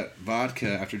finish that vodka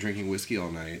after drinking whiskey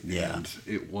all night. Yeah. And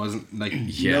it wasn't like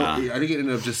Yeah. I think it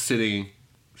ended up just sitting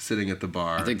at the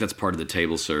bar. I think that's part of the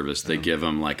table service. They give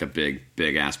them like a big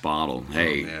ass bottle.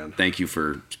 Hey, man. thank you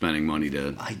for spending money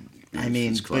to. I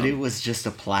mean, but it was just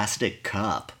a plastic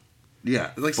cup.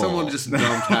 Yeah, like Full. someone just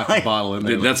dumped half the bottle in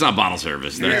there. That's not bottle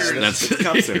service. That's It's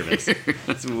cup service.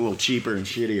 It's a little cheaper and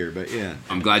shittier, but yeah.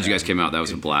 I'm glad you guys came out. That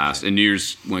was a blast. And New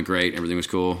Year's went great. Everything was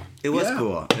cool. It was Yeah.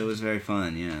 cool. It was very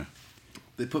fun, yeah.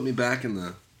 They put me back in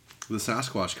the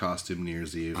Sasquatch costume New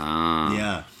Year's Eve.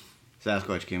 Yeah.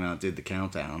 Sasquatch came out, did the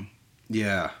countdown.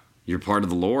 Yeah, You're part of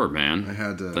the lore, man. I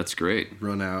had to That's great.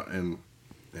 run out and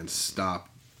stop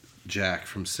Jack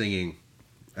from singing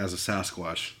as a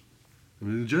Sasquatch. I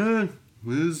mean, Jack,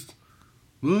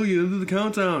 look, you did the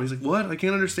countdown. He's like, what? I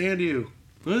can't understand you.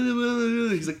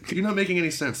 He's like, you're not making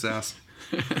any sense, Sass.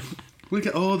 Look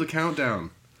at the countdown.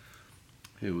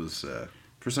 It was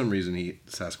for some reason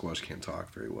Sasquatch can't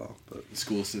talk very well, but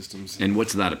school systems. And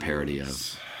what's that a parody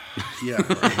of? Yeah,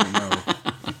 I don't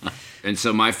know. And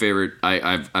so my favorite,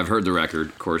 I've heard the record,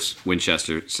 of course,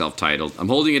 Winchester, self-titled. I'm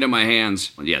holding it in my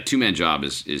hands. Yeah, Two Man Job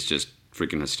is just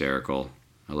freaking hysterical.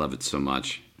 I love it so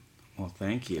much. Well,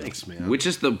 thank you. Thanks, man. Which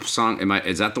is the song?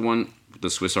 Is that the one? The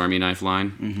Swiss Army Knife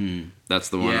line? Mm-hmm. That's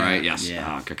the one, Yeah, right? Yes.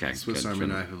 yeah. Oh, okay. Swiss Good. Army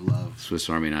Knife of Love. Swiss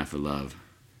Army Knife of Love.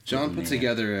 John put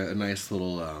together a nice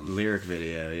little Lyric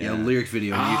video, yeah. lyric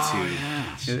video on YouTube.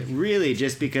 Yes. Really,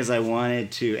 just because I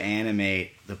wanted to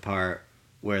animate the part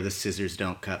where the scissors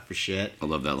don't cut for shit. I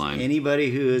love that line. Anybody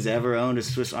who has ever owned a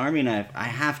Swiss Army knife, I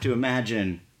have to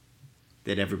imagine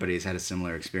that everybody has had a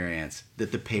similar experience.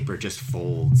 That the paper just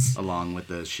folds along with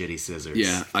the shitty scissors.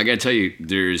 Yeah, I gotta tell you,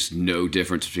 there's no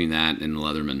difference between that and the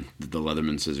Leatherman. The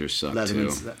Leatherman scissors suck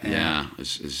Leatherman's- too. yeah. Yeah,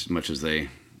 as much as they.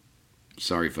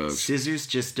 Sorry, folks. Scissors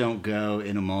just don't go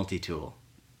in a multi-tool.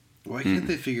 Why can't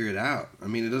they figure it out? I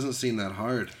mean, it doesn't seem that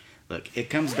hard. Look,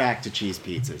 it comes back to cheese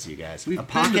pizzas, you guys. We've A been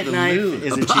to pocket the knife moon.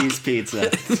 is a cheese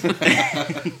pizza.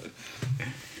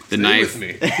 The Stay knife. with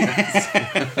me.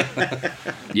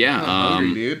 Yeah.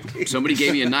 Hungry, dude. Somebody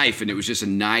gave me a knife, and it was just a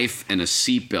knife and a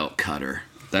seatbelt cutter.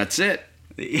 That's it.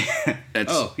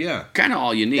 That's Oh, yeah. kind of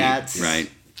all you need, That's right?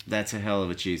 That's a hell of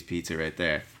a cheese pizza right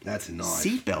there. That's a knife.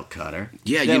 Seatbelt cutter.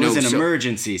 Yeah, that you know, was an so-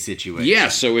 emergency situation. Yeah,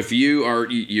 so if you are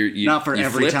you Not for you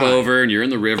every flip time. over and you're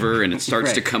in the river and it starts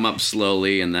Right. to come up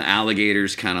slowly and the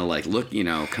alligators kind of like look,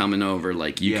 coming over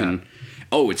like you Yeah. can.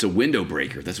 Oh, it's a window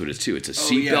breaker. That's what it's too. It's a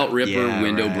yeah. seatbelt ripper Yeah,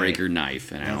 window right. breaker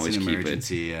knife, and I That's always an keep it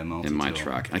emergency in my multi-tool.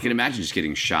 truck. I can imagine just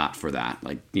getting shot for that.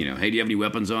 Like, hey, do you have any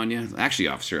weapons on you? Actually,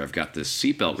 officer, I've got this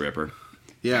seatbelt ripper,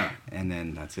 Yeah. And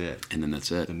then that's it. and then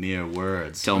that's it. The mere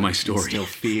words. Tell my story. Instill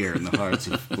fear in the hearts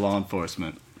of law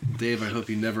enforcement. Dave, I hope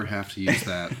you never have to use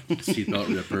that seatbelt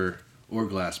ripper or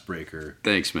glass breaker.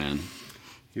 Thanks, man.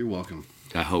 You're welcome.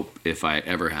 I hope if I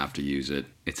ever have to use it,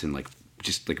 it's in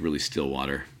just really still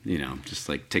water. Just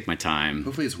like take my time.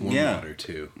 Hopefully it's warm Yeah. water,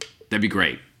 too. That'd be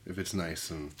great. If it's nice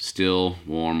and... Still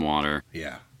warm water.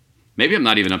 Yeah. Maybe I'm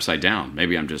not even upside down.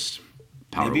 Maybe I'm just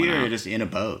power Maybe went you're out. just in a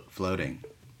boat floating.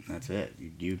 That's it.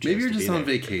 You chose Maybe you're to just be on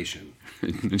there. vacation.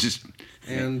 just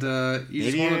And you just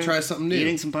Maybe want to you're try something new.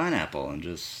 Eating some pineapple and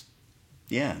just,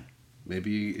 yeah. Maybe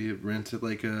you rented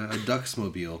like a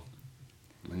ducksmobile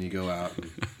when you go out.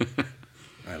 And,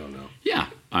 I don't know. yeah.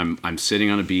 I'm sitting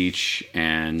on a beach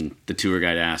and the tour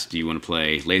guide asked, "Do you want to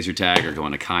play laser tag or go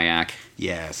on a kayak?"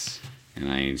 Yes.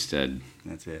 And I instead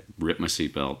That's it. ripped my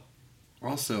seatbelt.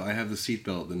 Also, I have the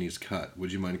seatbelt that needs cut.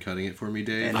 Would you mind cutting it for me,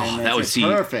 Dave? And Oh, then that that's would it. see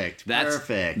Perfect. That's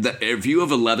Perfect. If you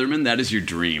have a Leatherman, that is your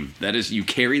dream. That is you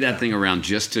carry that thing around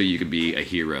just so you could be a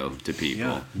hero to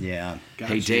people. Yeah.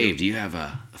 Hey Dave, do you have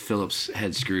a Phillips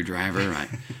head screwdriver?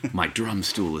 My drum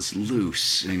stool is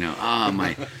loose.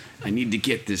 I need to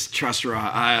get this truss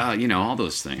rod. All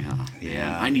those things. Oh,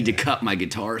 Yeah. I need to cut my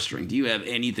guitar string. Do you have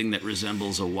anything that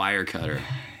resembles a wire cutter?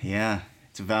 Yeah.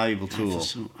 It's a valuable tool.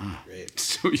 So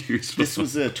useful. This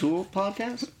was a Tool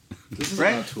podcast? This is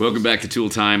Right. about tools. Welcome back to Tool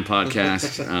Time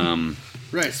podcast.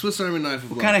 Right, Swiss Army knife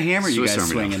of What love. kind of hammer you Swiss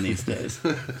guys Army swinging knife. these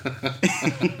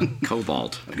days?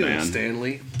 Cobalt, I've got a man.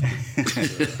 Stanley.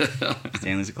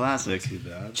 Stanley's a classic.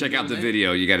 Check out the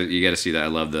video. You got to see that. I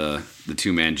love the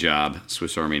 2-man job,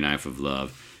 Swiss Army Knife of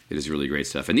Love. It is really great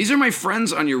stuff. And these are my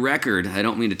friends on your record. I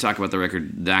don't mean to talk about the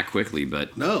record that quickly,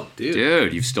 but No, dude.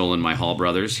 dude, you've stolen my Hall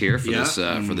brothers here for Yeah.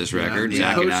 this record. You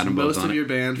Zach and coached Adam both most on of it. your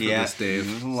band for Yeah, this, Dave.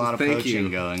 there's a So lot of thank poaching you.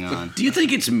 going on. Do you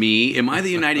think it's me? Am I the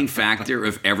uniting factor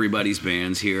of everybody's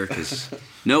bands here? Because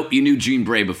nope, you knew Gene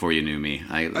Bray before you knew me.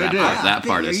 did. That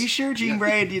part Are is. you sure Gene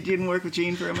Bray didn't work with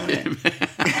Gene for a minute?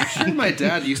 I'm sure my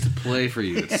dad used to play for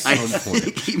you at I some point.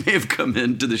 think he may have come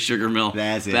into the Sugar Mill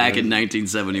That's it. back It in was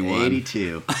 1971.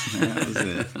 82. That was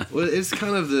it. Well, it's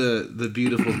kind of the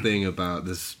beautiful thing about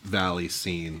this Valley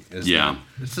scene is Yeah.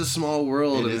 that it's a small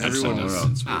world It and is a everyone small is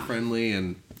world. super friendly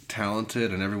and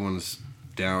talented and everyone's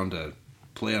down to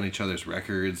play on each other's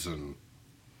records and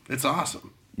it's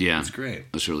awesome. Yeah, It's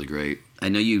great. That's really great. I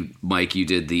know you, Mike. You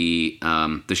did the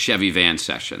Chevy van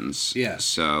sessions. Yeah.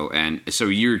 So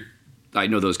you're. I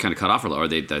know those kind of cut off. Are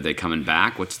they coming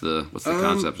back? What's the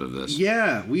concept of this?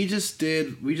 Yeah, we just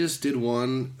did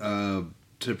one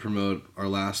to promote our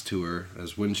last tour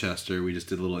as Winchester. We just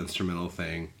did a little instrumental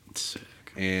thing. Sick.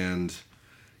 And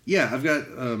yeah, I've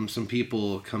got some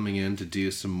people coming in to do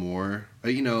some more.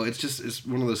 It's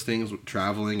one of those things with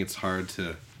traveling. It's hard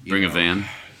to Bring a van.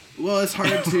 Well, it's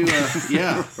hard to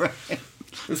yeah.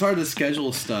 It's hard to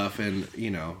schedule stuff, and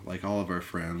like all of our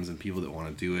friends and people that want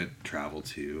to do it travel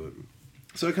too. And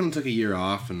so I kind of took a year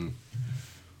off, and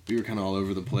we were kind of all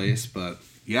over the place. But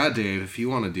yeah, Dave, if you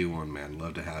want to do one, man,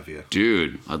 love to have you.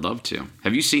 Dude, I'd love to.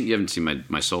 You haven't seen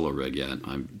my solo rig yet.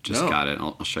 I've just got it.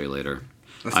 I'll show you later.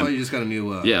 I saw you just got a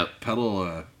new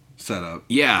pedal setup.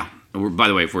 Yeah. By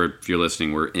the way, if you're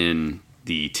listening, we're in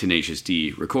the Tenacious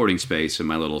D recording space, and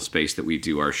my little space that we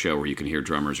do our show where you can hear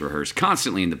drummers rehearse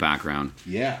constantly in the background.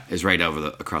 Yeah. Is right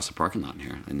across the parking lot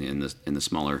here in the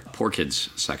smaller poor kids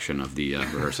section of the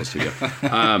rehearsal studio.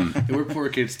 We're poor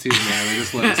kids too, man.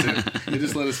 They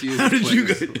just let us use. How this did you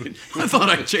place. guys? I thought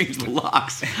I changed the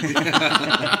locks.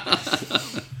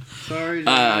 Sorry.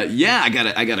 Yeah,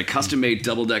 I got a custom made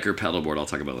double decker pedal board. I'll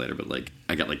talk about it later, but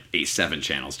I got 7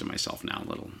 channels to myself now,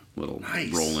 little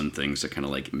Nice. rolling things that kind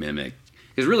of mimic.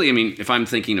 Because really, I mean, if I'm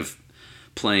thinking of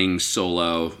playing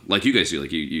solo like you guys do, like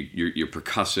you're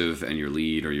percussive and your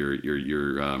lead, or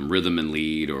your rhythm and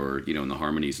lead, or in the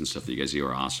harmonies and stuff that you guys do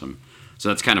are awesome. So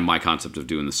that's kind of my concept of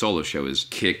doing the solo show is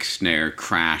kick, snare,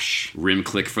 crash, rim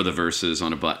click for the verses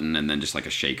on a button, and then just like a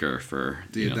shaker for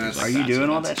Dude, things Are like you that. doing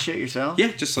So all that's- that shit yourself?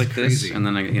 Yeah, just like Crazy. this, and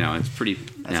then it's pretty.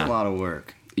 That's a lot of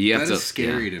work. You have That to, is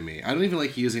scary to me. I don't even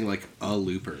like using a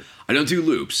looper. I don't do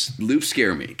loops. Loops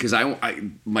scare me because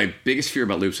my biggest fear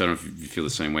about loops. I don't know if you feel the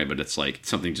same way, but it's like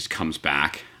something just comes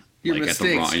back. Your at the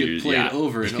mistakes get played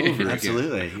over and over again.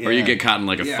 Absolutely. Or you yeah. get caught in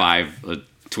a Yeah.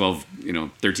 12,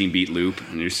 13 beat loop,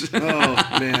 and you're just Oh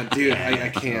man, dude, I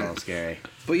Oh, can't. scary.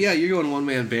 But yeah, you're going one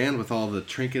man band with all the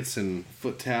trinkets and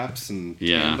foot taps and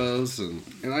Yeah. tambos and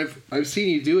I've seen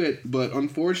you do it, but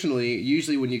unfortunately,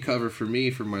 usually when you cover for me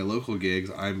for my local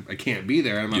gigs, I can't be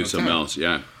there. I'm out do of something town. else.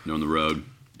 Yeah, on the road.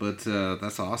 But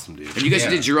that's awesome, dude. And you guys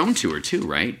Yeah. did your own tour too,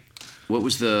 right? What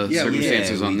was the Yeah, we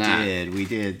circumstances on that? We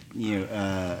did.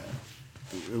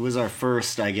 It was our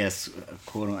first, I guess,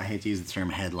 quote. I hate to use the term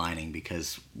headlining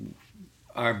because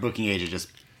our booking agent just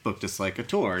booked us like a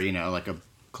tour, like a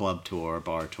club tour,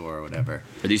 bar tour, or whatever.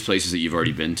 Are these places that you've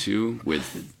already been to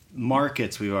with?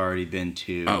 Markets we've already been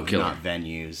to, Oh, killer. not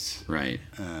venues, Right.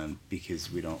 because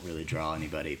we don't really draw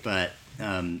anybody. But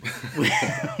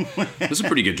This is a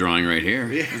pretty good drawing right here. On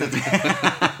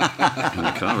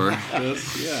the cover.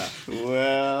 Yeah.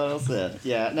 well said.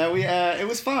 Yeah, no, we it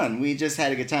was fun. We just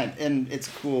had a good time, and it's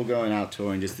cool going out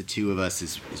touring. Just the two of us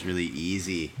is really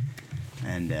easy,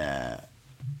 and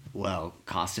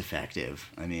cost effective.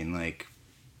 I mean,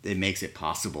 it makes it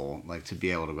possible, to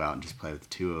be able to go out and just play with the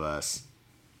two of us.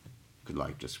 Could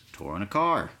just tour in a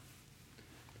car.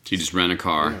 So you just rent a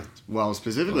car. Yeah. Well,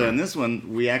 specifically on this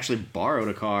one, we actually borrowed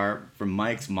a car from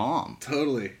Mike's mom.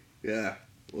 Totally. Yeah.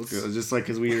 It was just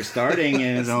because we were starting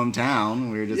in his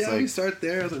hometown. We were just we start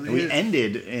there. I was like, and we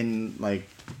ended in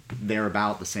they're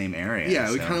about the same area. yeah,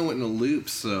 we so. kind of went in a loop,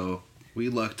 so we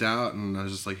lucked out, and I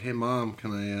was just like, "Hey, Mom,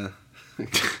 can I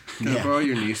Yeah. borrow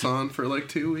your Nissan for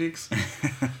 2 weeks?"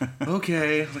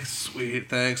 Okay, sweet,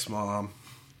 thanks, Mom.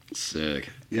 Sick.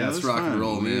 Yeah, it it's was rock and fun.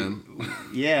 roll, man.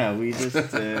 Yeah, we just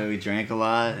we drank a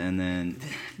lot, and then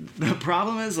the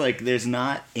problem is there's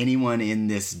not anyone in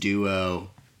this duo,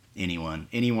 any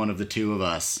one of the two of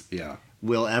us Yeah.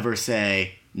 will ever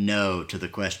say, no to the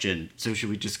question, so should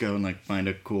we just go and like find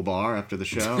a cool bar after the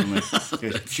show and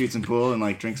like shoot some pool and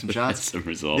like drink some shots? That's the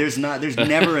result. There's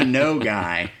never a no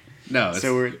guy. No,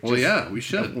 So we're well, just- yeah, we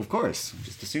should. Of course,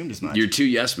 just assumed as much. You're two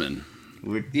yes men.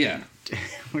 We're Yeah.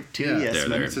 we're two Yeah. yes There,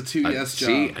 men. there. It's a two yes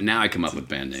See, job. now I come up with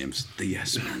band names. The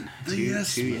Yes Men. The Two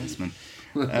yes. yes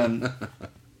men.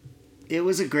 It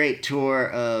was a great tour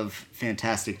of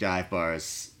fantastic dive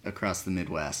bars across the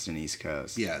Midwest and East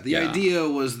Coast. Yeah, the Yeah. idea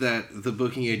was that the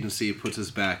booking agency puts us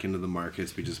back into the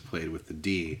markets we just played with the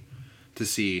D to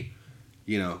see,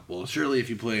 well, surely if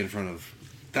you play in front of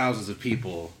thousands of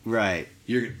people, Right.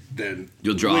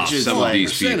 You'll draw Which is some like of these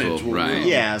percentage people, will right? grow.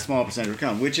 Yeah, a small percentage will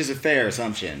come, which is a fair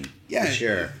assumption. Yeah, for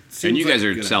sure. And you Seems guys like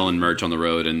a are good selling merch on the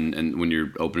road, and when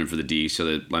you're opening for the D, so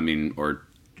that or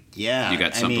Yeah, You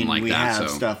got something like we that, have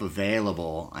so- stuff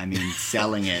available. I mean,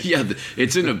 selling it. yeah,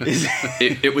 it's in a.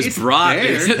 It was brought.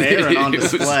 there. There and on it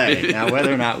was- display. Now,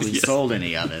 whether or not we Yes. sold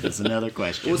any of it is another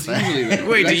question. Well, it's usually there.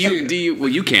 Wait, Actually, do you? Well,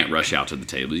 you can't rush out to the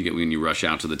table. You get when you rush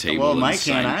out to the table. Well, and Mike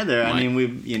can't sign- either. I Mike-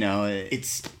 mean,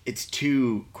 it's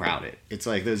too crowded. It's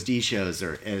like those D shows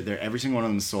they're every single one of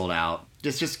them is sold out.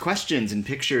 Just questions and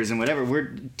pictures and whatever.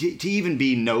 To even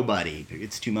be nobody,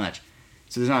 it's too much.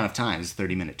 So there's not enough time. It's a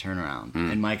 30-minute turnaround,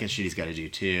 and Mike has shit he's got to do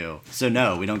too. So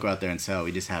no, we don't go out there and sell.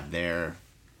 We just have their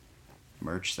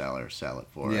merch seller sell it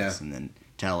for us, and then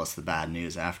tell us the bad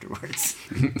news afterwards.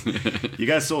 You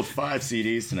guys sold 5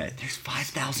 CDs tonight. There's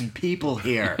 5,000 people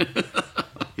here.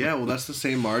 Yeah, well, that's the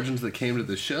same margins that came to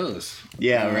the shows.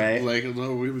 Yeah, right. Like,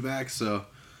 oh, we'll be back, so.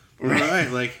 Right,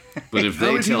 like. But if how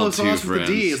they many tell people saw two us with the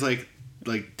D? friends, It's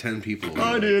like 10 people.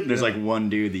 Oh, dude. There's Yeah. like one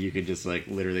dude that you could just like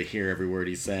literally hear every word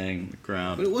he's saying in the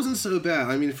crowd. But it wasn't so bad.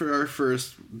 I mean, for our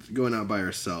first going out by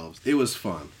ourselves, it was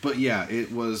fun. But yeah,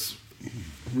 it was.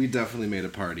 We definitely made a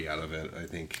party out of it, I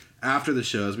think. After the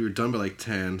shows, we were done by like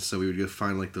 10, so we would go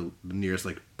find like the nearest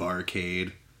like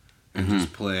barcade and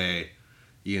just play,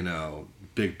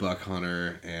 Big Buck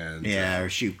Hunter and Yeah, or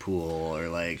shoot pool or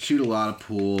like. shoot a lot of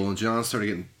pool. And John started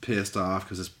getting pissed off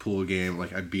because his pool game,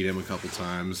 like I beat him a couple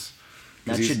times.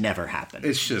 'Cause That he's- should never happen.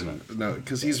 It shouldn't. No,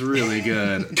 because he's really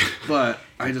good. But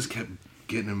I just kept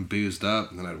getting him boozed up,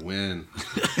 and then I'd win.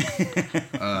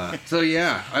 So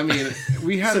yeah, I mean,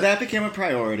 we had. So that became a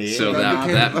priority. so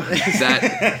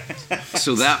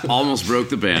that almost broke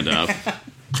the band up.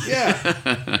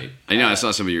 yeah. I know I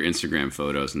saw some of your Instagram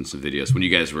photos and some videos when you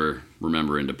guys were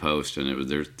remembering to post, and it was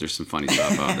there's some funny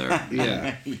stuff out there.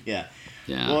 Yeah. Yeah.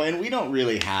 Yeah. Well, and we don't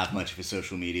really have much of a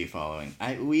social media following.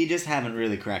 We just haven't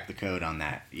really cracked the code on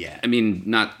that yet. I mean,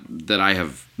 not that I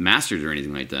have mastered or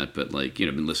anything like that, but like,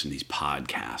 I've been listening to these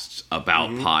podcasts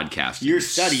about podcasting. You're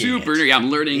studying Super. it. Yeah, I'm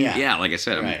learning. Yeah. Yeah, like I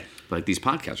said, Right. but like these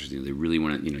podcasters, they really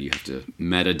want to, you have to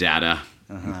metadata,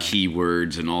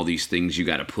 keywords, and all these things you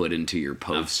got to put into your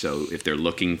post. So if they're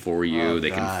looking for you, Oh,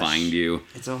 they can gosh. find you.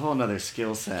 It's a whole nother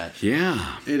skill set.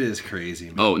 Yeah. It is crazy.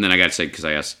 Man. Oh, and then I got to say, because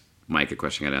I asked Mike a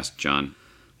question, I got to ask John.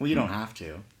 Well, you don't have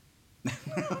to.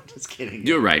 Just kidding.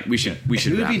 You're right. We should It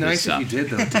would wrap be nice this up. if you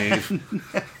did, though, Dave.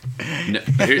 No,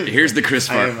 here's the Chris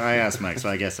Farr. I asked Mike, so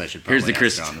I guess I should probably Here's the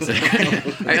Chris. ask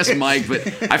John. I asked Mike,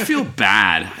 but I feel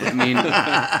bad. I mean,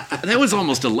 that was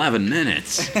almost 11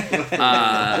 minutes.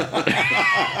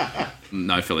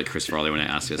 No, I feel like Chris Farley when I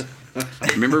ask this.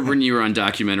 Remember when you were on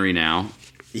Documentary Now?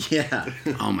 Yeah.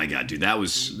 Oh my god, dude, that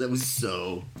was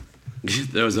so...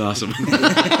 that was awesome.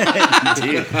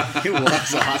 Dude, it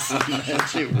was awesome. That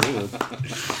shit ruled.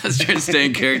 I was trying to stay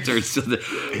in character.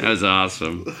 That was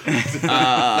awesome.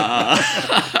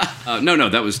 No,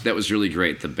 that was really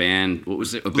great. The band, what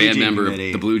was it? A Blue band Jean member Committee.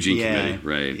 of the Blue Jean Yeah. Committee,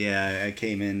 right? Yeah, I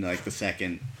came in like the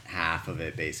second half of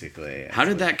it, basically. How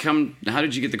did that come? How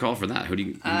did you get the call for that? Who do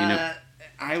you know?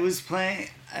 I was playing.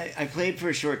 I played for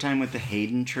a short time with the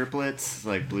Hayden triplets,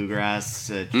 like bluegrass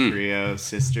trio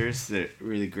sisters. They're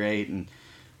really great, and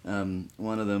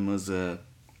one of them was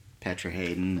Petra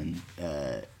Hayden,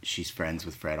 and she's friends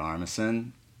with Fred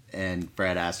Armisen. And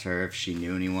Fred asked her if she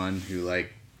knew anyone who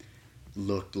like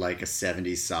looked like a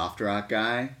 '70s soft rock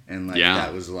guy, and like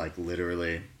that was like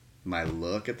literally my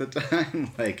look at the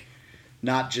time, like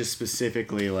not just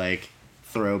specifically like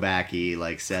throwbacky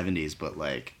like '70s, but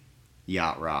like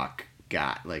yacht rock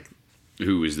guy. Like,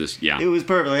 Who is this? Yeah. it was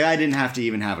perfectly. I didn't have to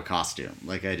even have a costume.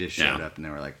 Like, I just showed Yeah. up and they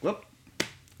were like, "Whoop,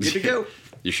 good to go."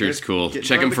 Your shirt's cool. Get in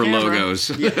Check him front for of the camera. logos.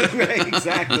 Yeah, right,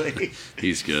 exactly.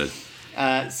 He's good.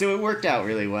 So it worked out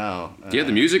really well. Yeah,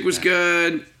 the music was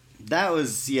good. That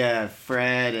was,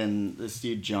 Fred and this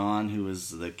dude John, who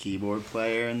was the keyboard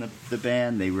player in the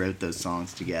band, they wrote those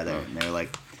songs together. And they were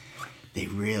like, they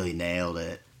really nailed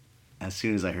it. As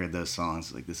soon as I heard those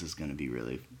songs, like, this is going to be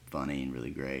really funny and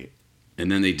really great.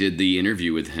 And then they did the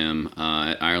interview with him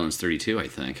at Ireland's 32, I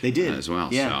think. They did as well.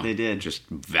 Yeah, so they did. Just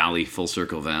full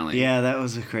circle Valley. Yeah, that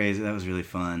was really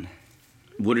fun.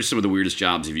 What are some of the weirdest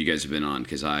jobs have you guys been on?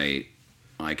 Because I've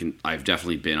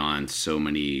definitely been on so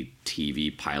many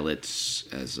TV pilots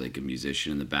as like a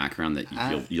musician in the background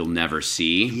that you'll never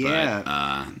see. Yeah.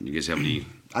 But you guys have any?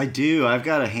 I do. I've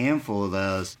got a handful of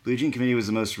those. Blue Jean Committee was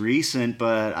the most recent,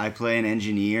 but I play an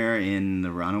engineer in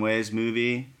the Runaways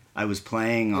movie. I was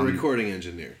playing on... A recording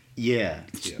engineer. Yeah.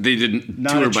 They didn't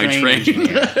Not tour a by train.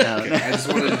 engineer. No. Okay, I just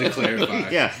wanted to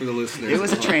clarify for the listeners. It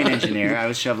was a train engineer. I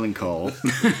was shoveling coal.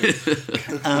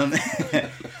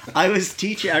 I was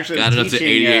teaching... Actually, got it up to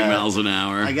 88 miles an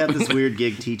hour. I got this weird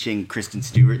gig teaching Kristen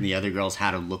Stewart and the other girls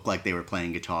how to look like they were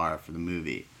playing guitar for the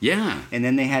movie. Yeah. And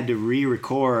then they had to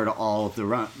re-record all of the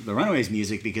Runaways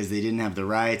music because they didn't have the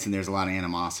rights and there's a lot of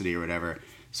animosity or whatever.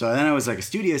 So then I was like a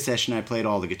studio session. I played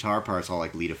all the guitar parts, all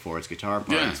like Lita Ford's guitar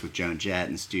parts with Joan Jett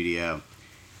in the studio.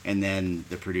 And then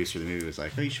the producer of the movie was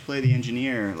like, "Oh, you should play the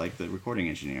engineer, like the recording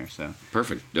engineer." So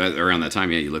perfect. Around that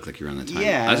time, you look like you're around that time.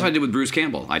 Yeah, that's what I did with Bruce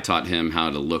Campbell. I taught him how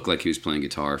to look like he was playing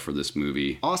guitar for this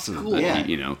movie. Awesome. Cool.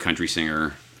 Yeah. Country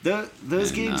singer.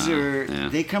 Those gigs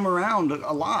they come around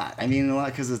a lot. I mean, a lot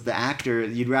because as the actor,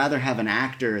 you'd rather have an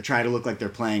actor try to look like they're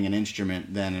playing an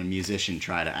instrument than a musician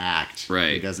try to act.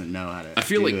 Right. Who doesn't know how to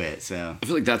do it. So I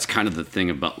feel like that's kind of the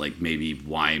thing about like maybe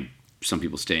why some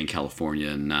people stay in California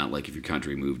and not like if your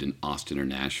country moved in Austin or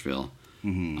Nashville.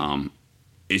 Mm-hmm.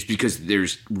 It's because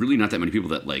there's really not that many people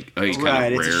that like. Oh, he's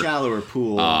kind of rare. It's a shallower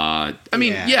pool. I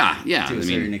mean, yeah. To a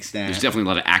certain extent, there's definitely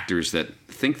a lot of actors that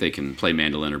think they can play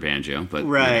mandolin or banjo, but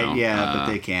but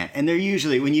they can't. And they're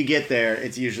usually when you get there,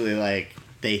 it's usually like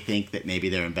they think that maybe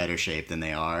they're in better shape than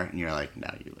they are, and you're like,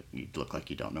 no, you look like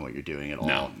you don't know what you're doing at all.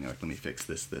 No. And you're like, let me fix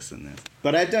this, this, and this.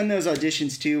 But I've done those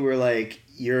auditions too, where like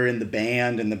you're in the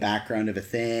band in the background of a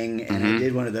thing, and I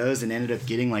did one of those and ended up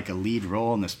getting like a lead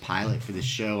role in this pilot for this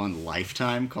show on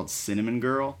Lifetime called Cinnamon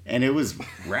Girl, and it was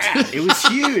rad. It was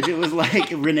huge. It was like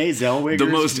Renee Zellweger's the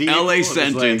most vehicle. LA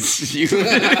sentence. Dude,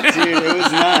 it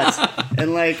was nuts.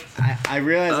 And like I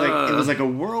realized like it was like a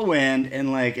whirlwind,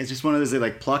 and like it's just one of those, they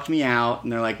like plucked me out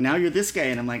and they're like, now you're this guy,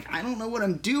 and I'm like, I don't know what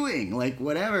I'm doing, like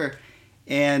whatever.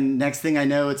 And next thing I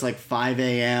know, it's like 5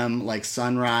 a.m., like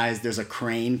sunrise. There's a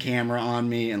crane camera on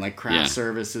me and like craft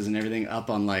services and everything up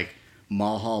on like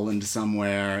Mulholland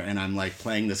somewhere. And I'm like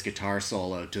playing this guitar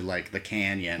solo to like the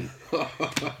canyon.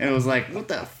 And it was like, what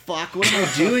the fuck? What am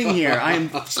I doing here? I am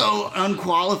so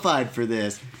unqualified for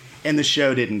this. And the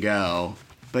show didn't go.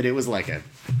 But it was like a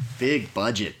big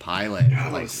budget pilot.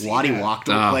 Like Waddy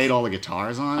Wachtel played all the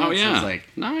guitars on it. Oh, yeah. So it was like,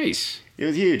 nice. It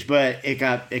was huge, but it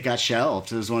got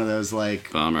shelved. It was one of those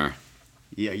like bummer.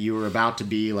 Yeah, you were about to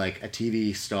be like a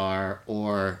TV star,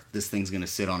 or this thing's gonna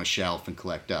sit on a shelf and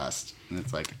collect dust. And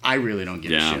it's like I really don't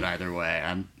give a shit either way.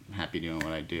 I'm happy doing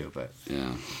what I do, but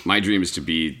my dream is to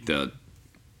be the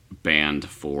band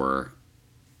for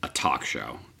a talk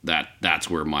show. That's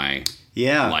where my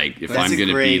like if I'm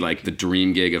gonna be like the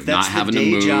dream gig of not having to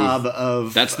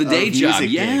move. That's the day job.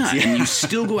 Gigs, and you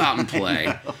still go out and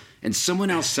play. And someone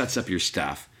else sets up your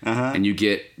stuff, and you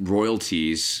get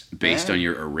royalties based on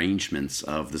your arrangements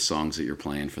of the songs that you're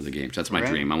playing for the game. So that's my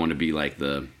dream. I want to be like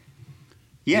the...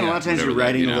 Yeah, a lot of times you're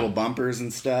writing the little bumpers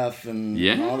and stuff and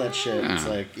all that shit. It's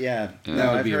like,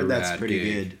 no, I've heard that's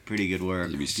pretty good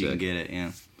work. If you can get it,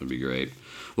 That'd be great.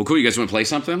 Well, cool. You guys want to play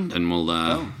something? And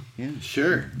we'll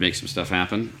sure make some stuff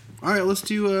happen. All right, let's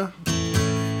do...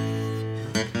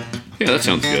 Yeah, that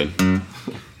sounds good.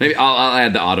 Maybe I'll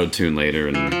add the auto tune later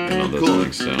and all those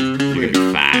things. So you're gonna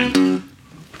be fine.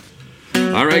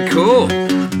 All right, cool.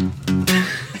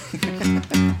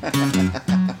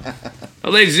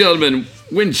 Well, ladies and gentlemen,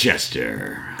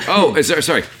 Winchester. Oh, is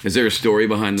there a story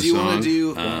behind the song? Do you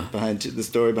want to do behind the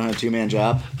story behind Two Man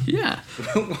Job? Yeah.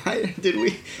 Why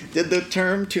did the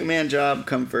term Two Man Job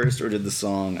come first, or did the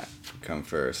song come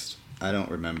first? I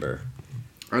don't remember.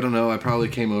 I don't know. I probably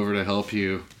came over to help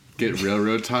you get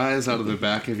railroad ties out of the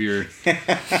back of your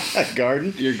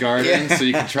garden. So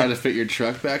you could try to fit your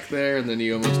truck back there, and then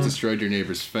you almost destroyed your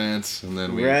neighbor's fence, and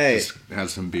then we just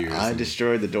had some beers. I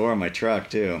destroyed the door on my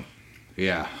truck too.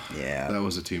 Yeah. That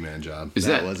was a two-man job.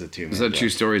 That was a two-man. Is that job. true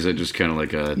story? Is that just kind of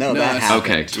like a no? That happened.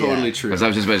 Okay, totally true. Because I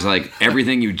was just about to say, like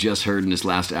everything you just heard in this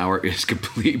last hour is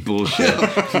complete bullshit.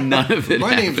 None of it. My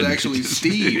happened. name's actually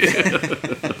Steve.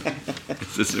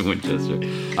 This is Winchester.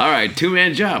 All right,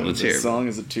 two-man job. Let's hear it. The song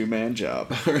is a two-man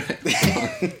job. All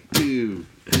right. 1, 2,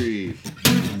 3.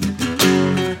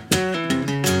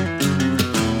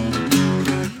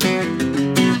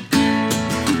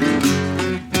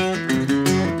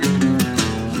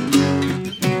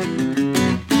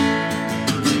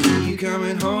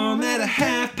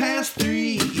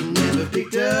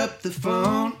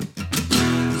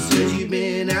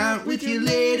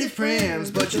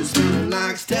 but you're smelling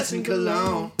like Stetson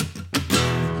cologne.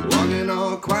 Walking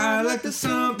all quiet like there's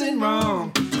something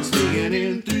wrong. Sneaking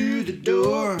in through the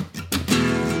door.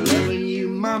 Loving you,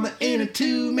 mama, ain't a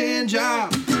two-man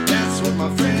job. That's what my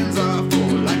friends are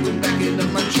for. Like we're backing up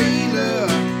my trailer,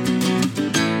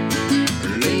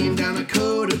 laying down a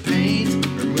coat of paint,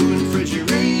 removing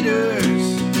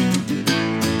refrigerators,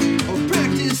 or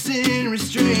practicing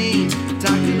restraint,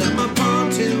 talking up my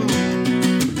pontoon,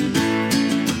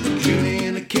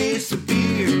 drinking a case of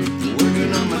beer,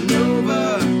 working on my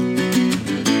Nova,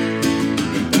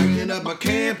 backing up my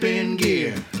camping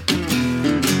gear.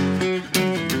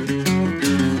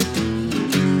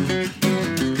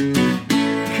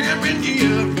 Camping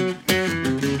gear.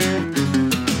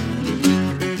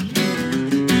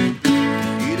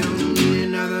 You don't need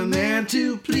another man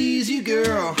to please you,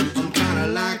 girl. I'm kinda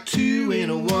like 2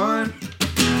 in 1.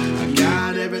 I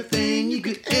got everything you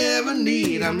could ever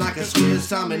need. I'm like a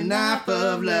Swiss Army knife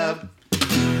of love.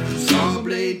 Saw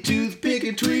blade, toothpick,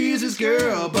 and tweezers,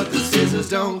 girl, but the scissors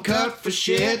don't cut for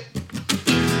shit.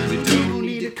 We don't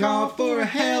need to call for a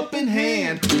helping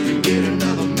hand and get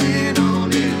another man on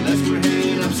it unless we're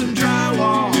hanging up some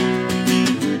drywall.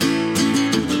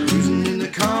 Cruising in the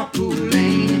carpool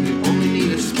lane, you only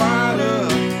need a spotter.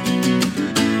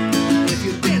 If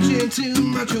you're bitching too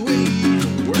much away,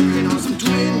 working on some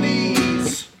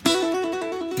twinnies,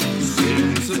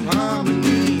 singing some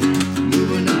harmony,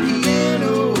 moving a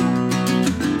piano,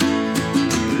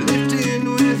 lifting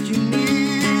with your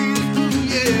knees,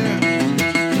 ooh, yeah.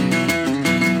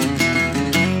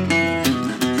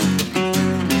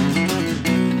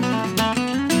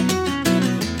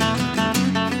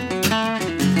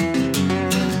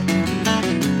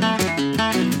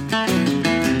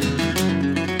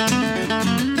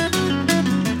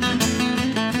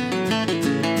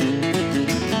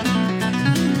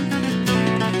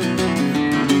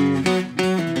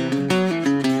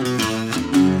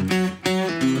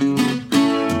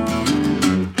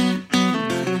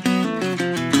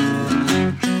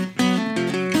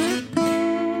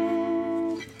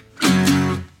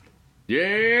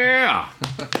 Yeah.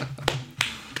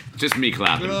 Just me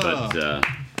clapping, but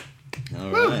All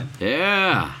right.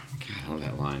 yeah. God, I love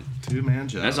that line. Two-man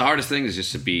job. That's the hardest thing is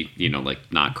just to be, like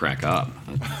not crack up.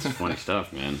 That's funny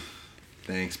stuff, man.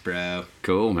 Thanks, bro.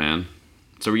 Cool, man.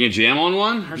 So we're gonna jam on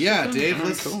one? Or Yeah, something? Dave, All right,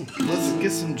 let's cool.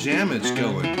 get some jammage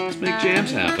going. Let's make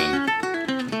jams happen.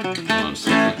 Hold on a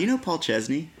second. You know Paul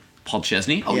Chesney? Paul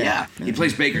Chesney? Oh yeah. Yeah. He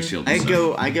plays Bakersfield. I so-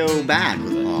 go back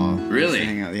with Paul. Really? Just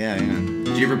hang out. Yeah.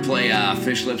 Did you ever play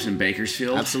Fish Lips in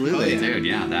Bakersfield? Absolutely. Oh, dude,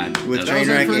 yeah, that With that was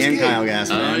Trainwreck our first and gig. Kyle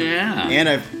Gassman.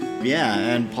 Oh, yeah.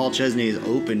 And Paul Chesney is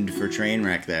opened for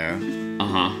Trainwreck there.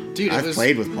 Uh-huh. Dude, I've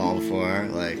played with Paul before,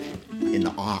 like in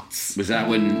the aughts. Was that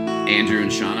when Andrew and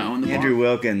Shauna owned the bar? Andrew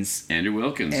Wilkins. Andrew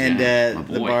Wilkins, And yeah. My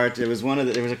the boy. bar, there was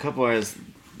a couple hours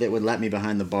that would let me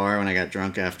behind the bar when I got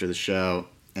drunk after the show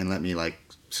and let me like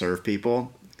serve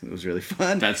people. It was really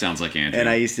fun. That sounds like Andrew. And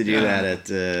I used to do that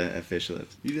at Fish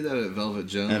Lips. You did that at Velvet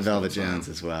Jones. And Velvet all the time. Jones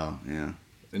as well, yeah.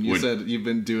 And you When- said you've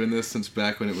been doing this since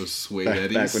back when it was Suede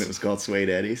Eddies. Back when it was called Suede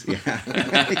Eddies. Yeah.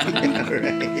 Yeah,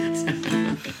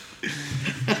 right.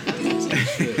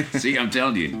 See, I'm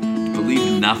telling you,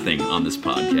 believe nothing on this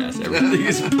podcast. Everything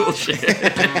is bullshit.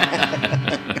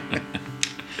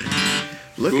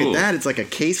 Look Cool. at that. It's like a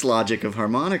case logic of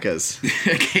harmonicas.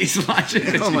 Case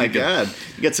logic. Oh my god.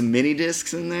 You got some mini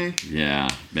discs in there? Yeah,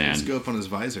 man. Let's go up on his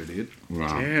visor, dude.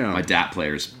 Wow. Damn. My DAT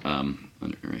player's right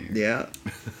here. Yeah.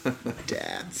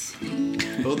 Dads.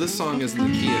 Oh, this song is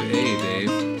in the key of A,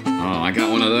 Dave. Oh, I got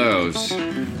one of those.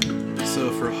 So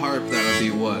for harp, that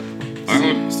would be what?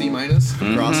 Harp? C minus?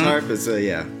 Cross harp is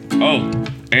yeah. Oh,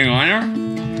 A minor?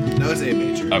 No, it's A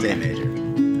major. It's Okay. A major.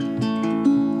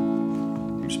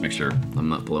 Just make sure I'm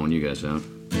not blowing you guys out.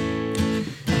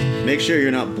 Make sure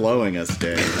you're not blowing us,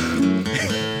 Dave.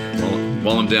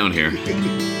 While I'm down here,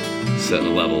 setting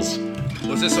the levels.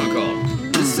 What's this song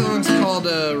called? This song's called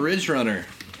Ridge Runner.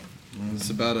 It's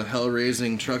about a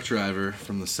hell-raising truck driver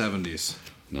from the 70s.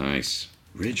 Nice.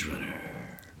 Ridge Runner.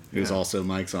 Who's also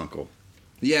Mike's uncle.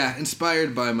 Yeah,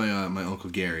 inspired by my my Uncle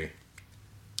Gary.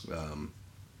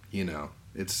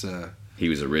 It's He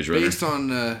was a Ridge Runner. based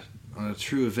on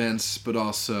true events, but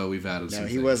also we've added some No,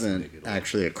 he things to wasn't make it work.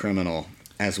 actually a criminal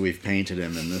as we've painted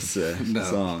him in this No.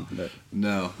 song, but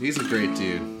No, he's a great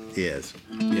dude. he is.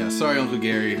 Yeah, sorry, Uncle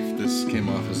Gary, if this came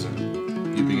off as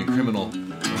you being a criminal.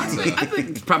 It's, I think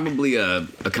it's probably a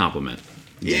compliment.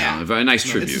 You Yeah. know, a nice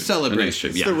tribute. it's a celebration. nice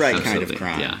tribute. It's Yeah, the right kind of absolutely.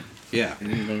 crime. Yeah.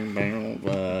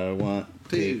 yeah. 1,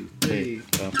 2, 3.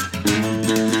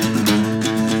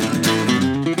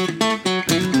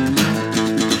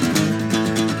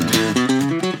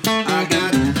 I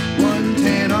got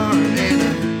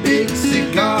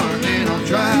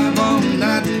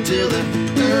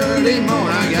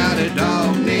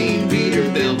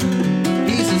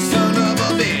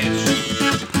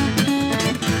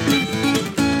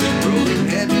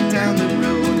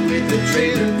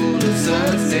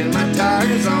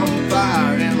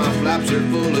tops are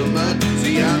full of mud.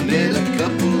 See, I met a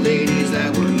couple ladies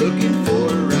that were looking for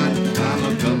a ride. I'm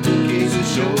a couple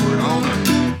cases short on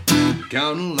a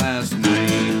counting last night.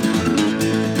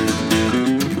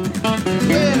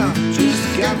 Yeah,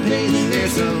 just got paid and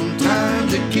there's some time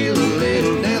to kill. A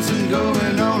little dancing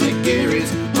going on at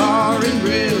Gary's Bar and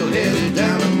Grill. Headed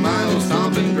down to my old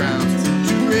stomping grounds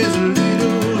to raise a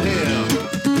little hell.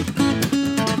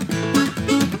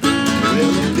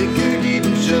 Well, the liquor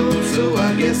didn't show, so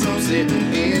I guess I'm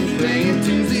sitting in playing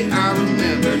Tuesday. I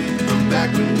remember from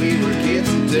back when we were kids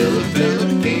until a fella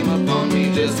came up on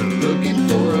me just looking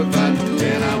for a fight.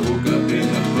 And I woke up in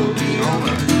the bogey on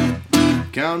a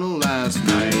counter last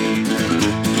night.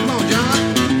 Come on, John.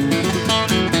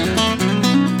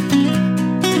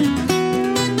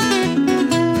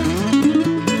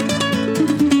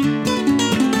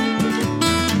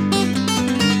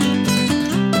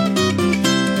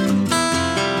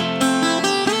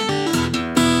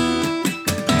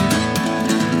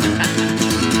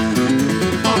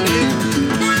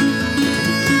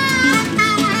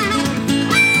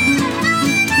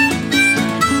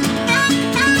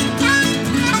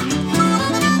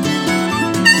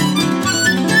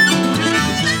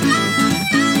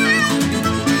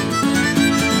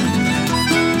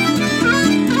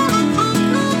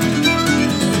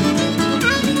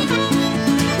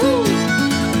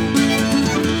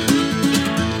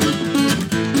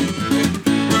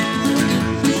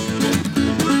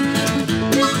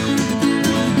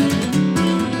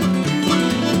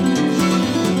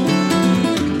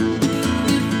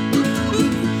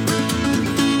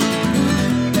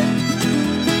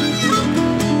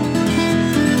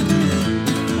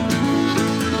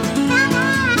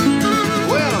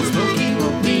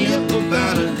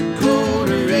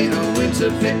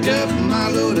 Picked up my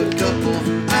load a couple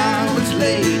hours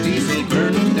late. Diesel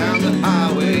burning down the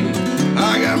highway.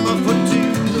 I got my foot to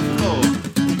the floor.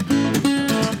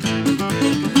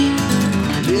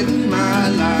 Living my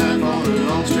life on a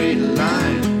long straight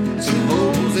line. Some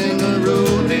holes in the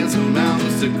road and some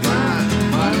mountains to climb.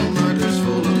 Mile markers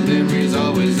full of memories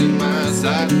always in my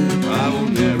sight. I will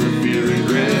never feel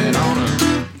regret on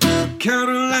a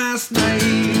counter last night.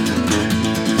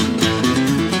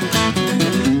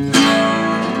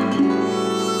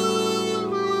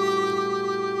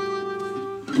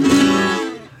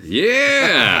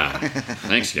 Yeah!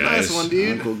 Thanks, guys. Nice one,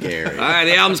 dude. Uncle Gary. All right,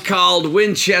 the album's called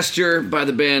Winchester by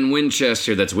the band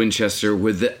Winchester. That's Winchester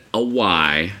with a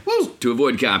Y. Woo. To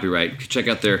avoid copyright. Check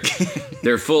out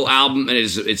their full album, and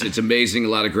it's amazing. A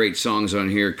lot of great songs on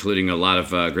here, including a lot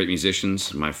of great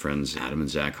musicians. My friends Adam and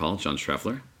Zach Hall, John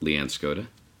Scheffler, Leanne Skoda,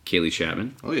 Kaylee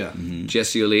Chapman, Oh, yeah.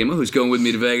 Jesse Olema, who's going with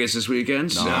me to Vegas this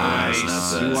weekend. Nice.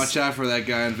 You watch out for that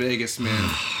guy in Vegas, man.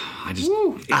 I just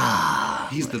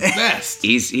He's the best.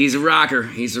 He's a rocker.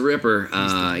 He's a ripper.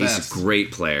 He's best. a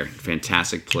great player,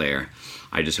 fantastic player.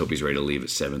 I just hope he's ready to leave at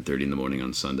 7:30 in the morning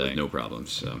on Sunday. No problem.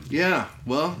 So Yeah,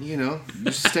 well, you know,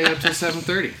 just stay up till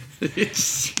 7:30.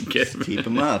 Keep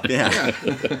them up, yeah.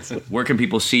 Where can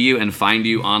people see you and find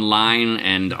you online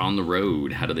and on the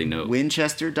road? How do they know?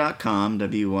 Winchester.com,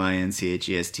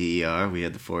 WYNCHESTER. We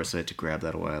had the foresight to grab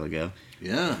that a while ago.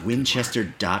 Yeah.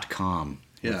 Winchester.com.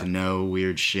 Yeah. With no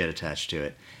weird shit attached to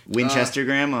it.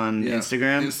 Winchestergram on Yeah.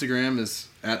 Instagram. Instagram is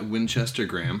at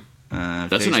Winchestergram.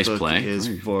 That's a nice Facebook play. Is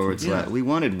Very / Yeah. We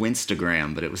wanted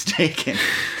Winstagram, but it was taken.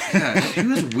 Yeah, who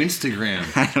has Winstagram?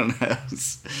 I don't know.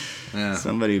 Yeah.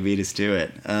 Somebody beat us to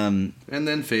it. And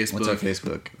then Facebook. What's our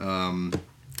Facebook?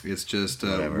 It's just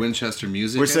Whatever. Winchester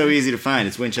Music. We're I so think. easy to find.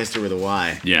 It's Winchester with a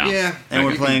Y. Yeah. Yeah. And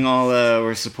we're You playing all,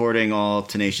 we're supporting all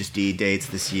Tenacious D dates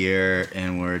this year,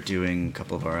 and we're doing a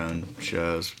couple of our own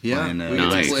shows. Yeah, Playing, we get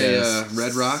Nice. to play West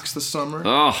Red Rocks this summer.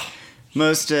 Oh,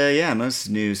 Most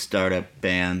new startup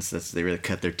bands. They really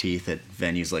cut their teeth at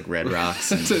venues like Red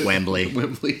Rocks and Wembley.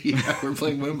 Wembley, yeah, we're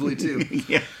playing Wembley too.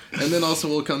 Yeah. And then also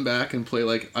we'll come back and play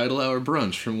like Idle Hour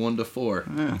Brunch from 1 to 4.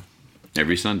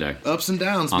 every Sunday. Ups and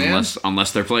downs, man.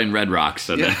 Unless they're playing Red Rocks.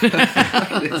 So Yeah.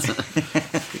 It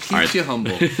keeps right. you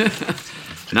humble.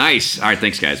 Nice. All right,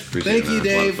 thanks, guys. Appreciate Thank it. you, man.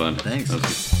 Dave. A lot of fun. Thanks.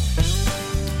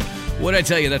 What did I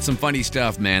tell you? That's some funny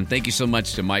stuff, man. Thank you so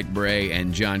much to Mike Bray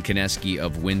and John Kineski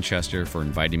of Winchester for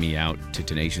inviting me out to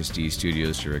Tenacious D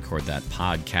Studios to record that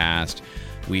podcast.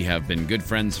 We have been good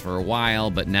friends for a while,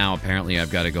 but now apparently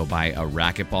I've got to go buy a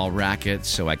racquetball racket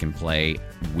so I can play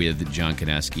with John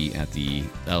Kineski at the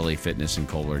LA Fitness in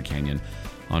Cold Canyon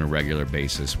on a regular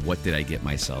basis. What did I get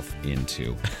myself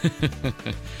into?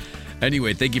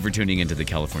 Anyway, thank you for tuning into the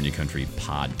California Country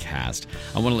Podcast.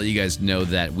 I want to let you guys know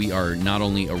that we are not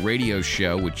only a radio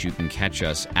show, which you can catch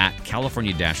us at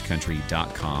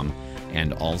california-country.com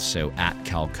and also at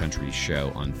Cal Country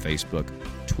Show on Facebook,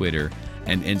 Twitter,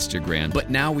 and Instagram. But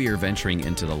now we are venturing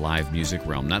into the live music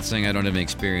realm. Not saying I don't have any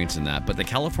experience in that, but the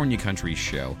California Country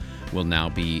Show will now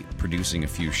be producing a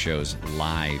few shows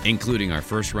live, including our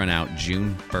first run out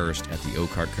June 1st at the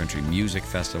Oakheart Country Music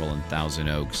Festival in Thousand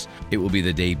Oaks. It will be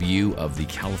the debut of the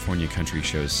California Country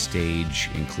Show's stage,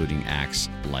 including acts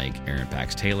like Aaron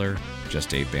Pax Taylor, Just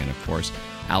Dave Band of course,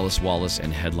 Alice Wallace,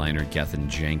 and headliner Gethin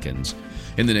Jenkins.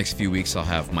 In the next few weeks, I'll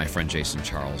have my friend Jason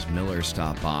Charles Miller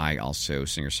stop by, also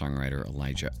singer-songwriter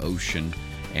Elijah Ocean,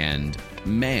 and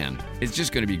man, it's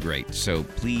just going to be great. So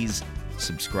please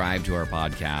subscribe to our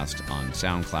podcast on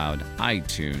SoundCloud,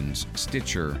 iTunes,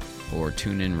 Stitcher, or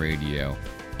TuneIn Radio.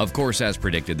 Of course, as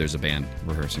predicted, there's a band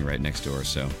rehearsing right next door,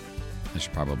 so I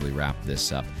should probably wrap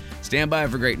this up. Stand by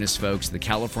for greatness, folks. The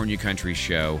California Country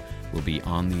Show will be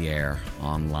on the air,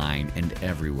 online, and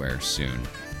everywhere soon.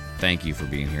 Thank you for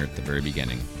being here at the very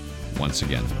beginning. Once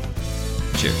again,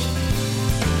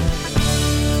 cheers.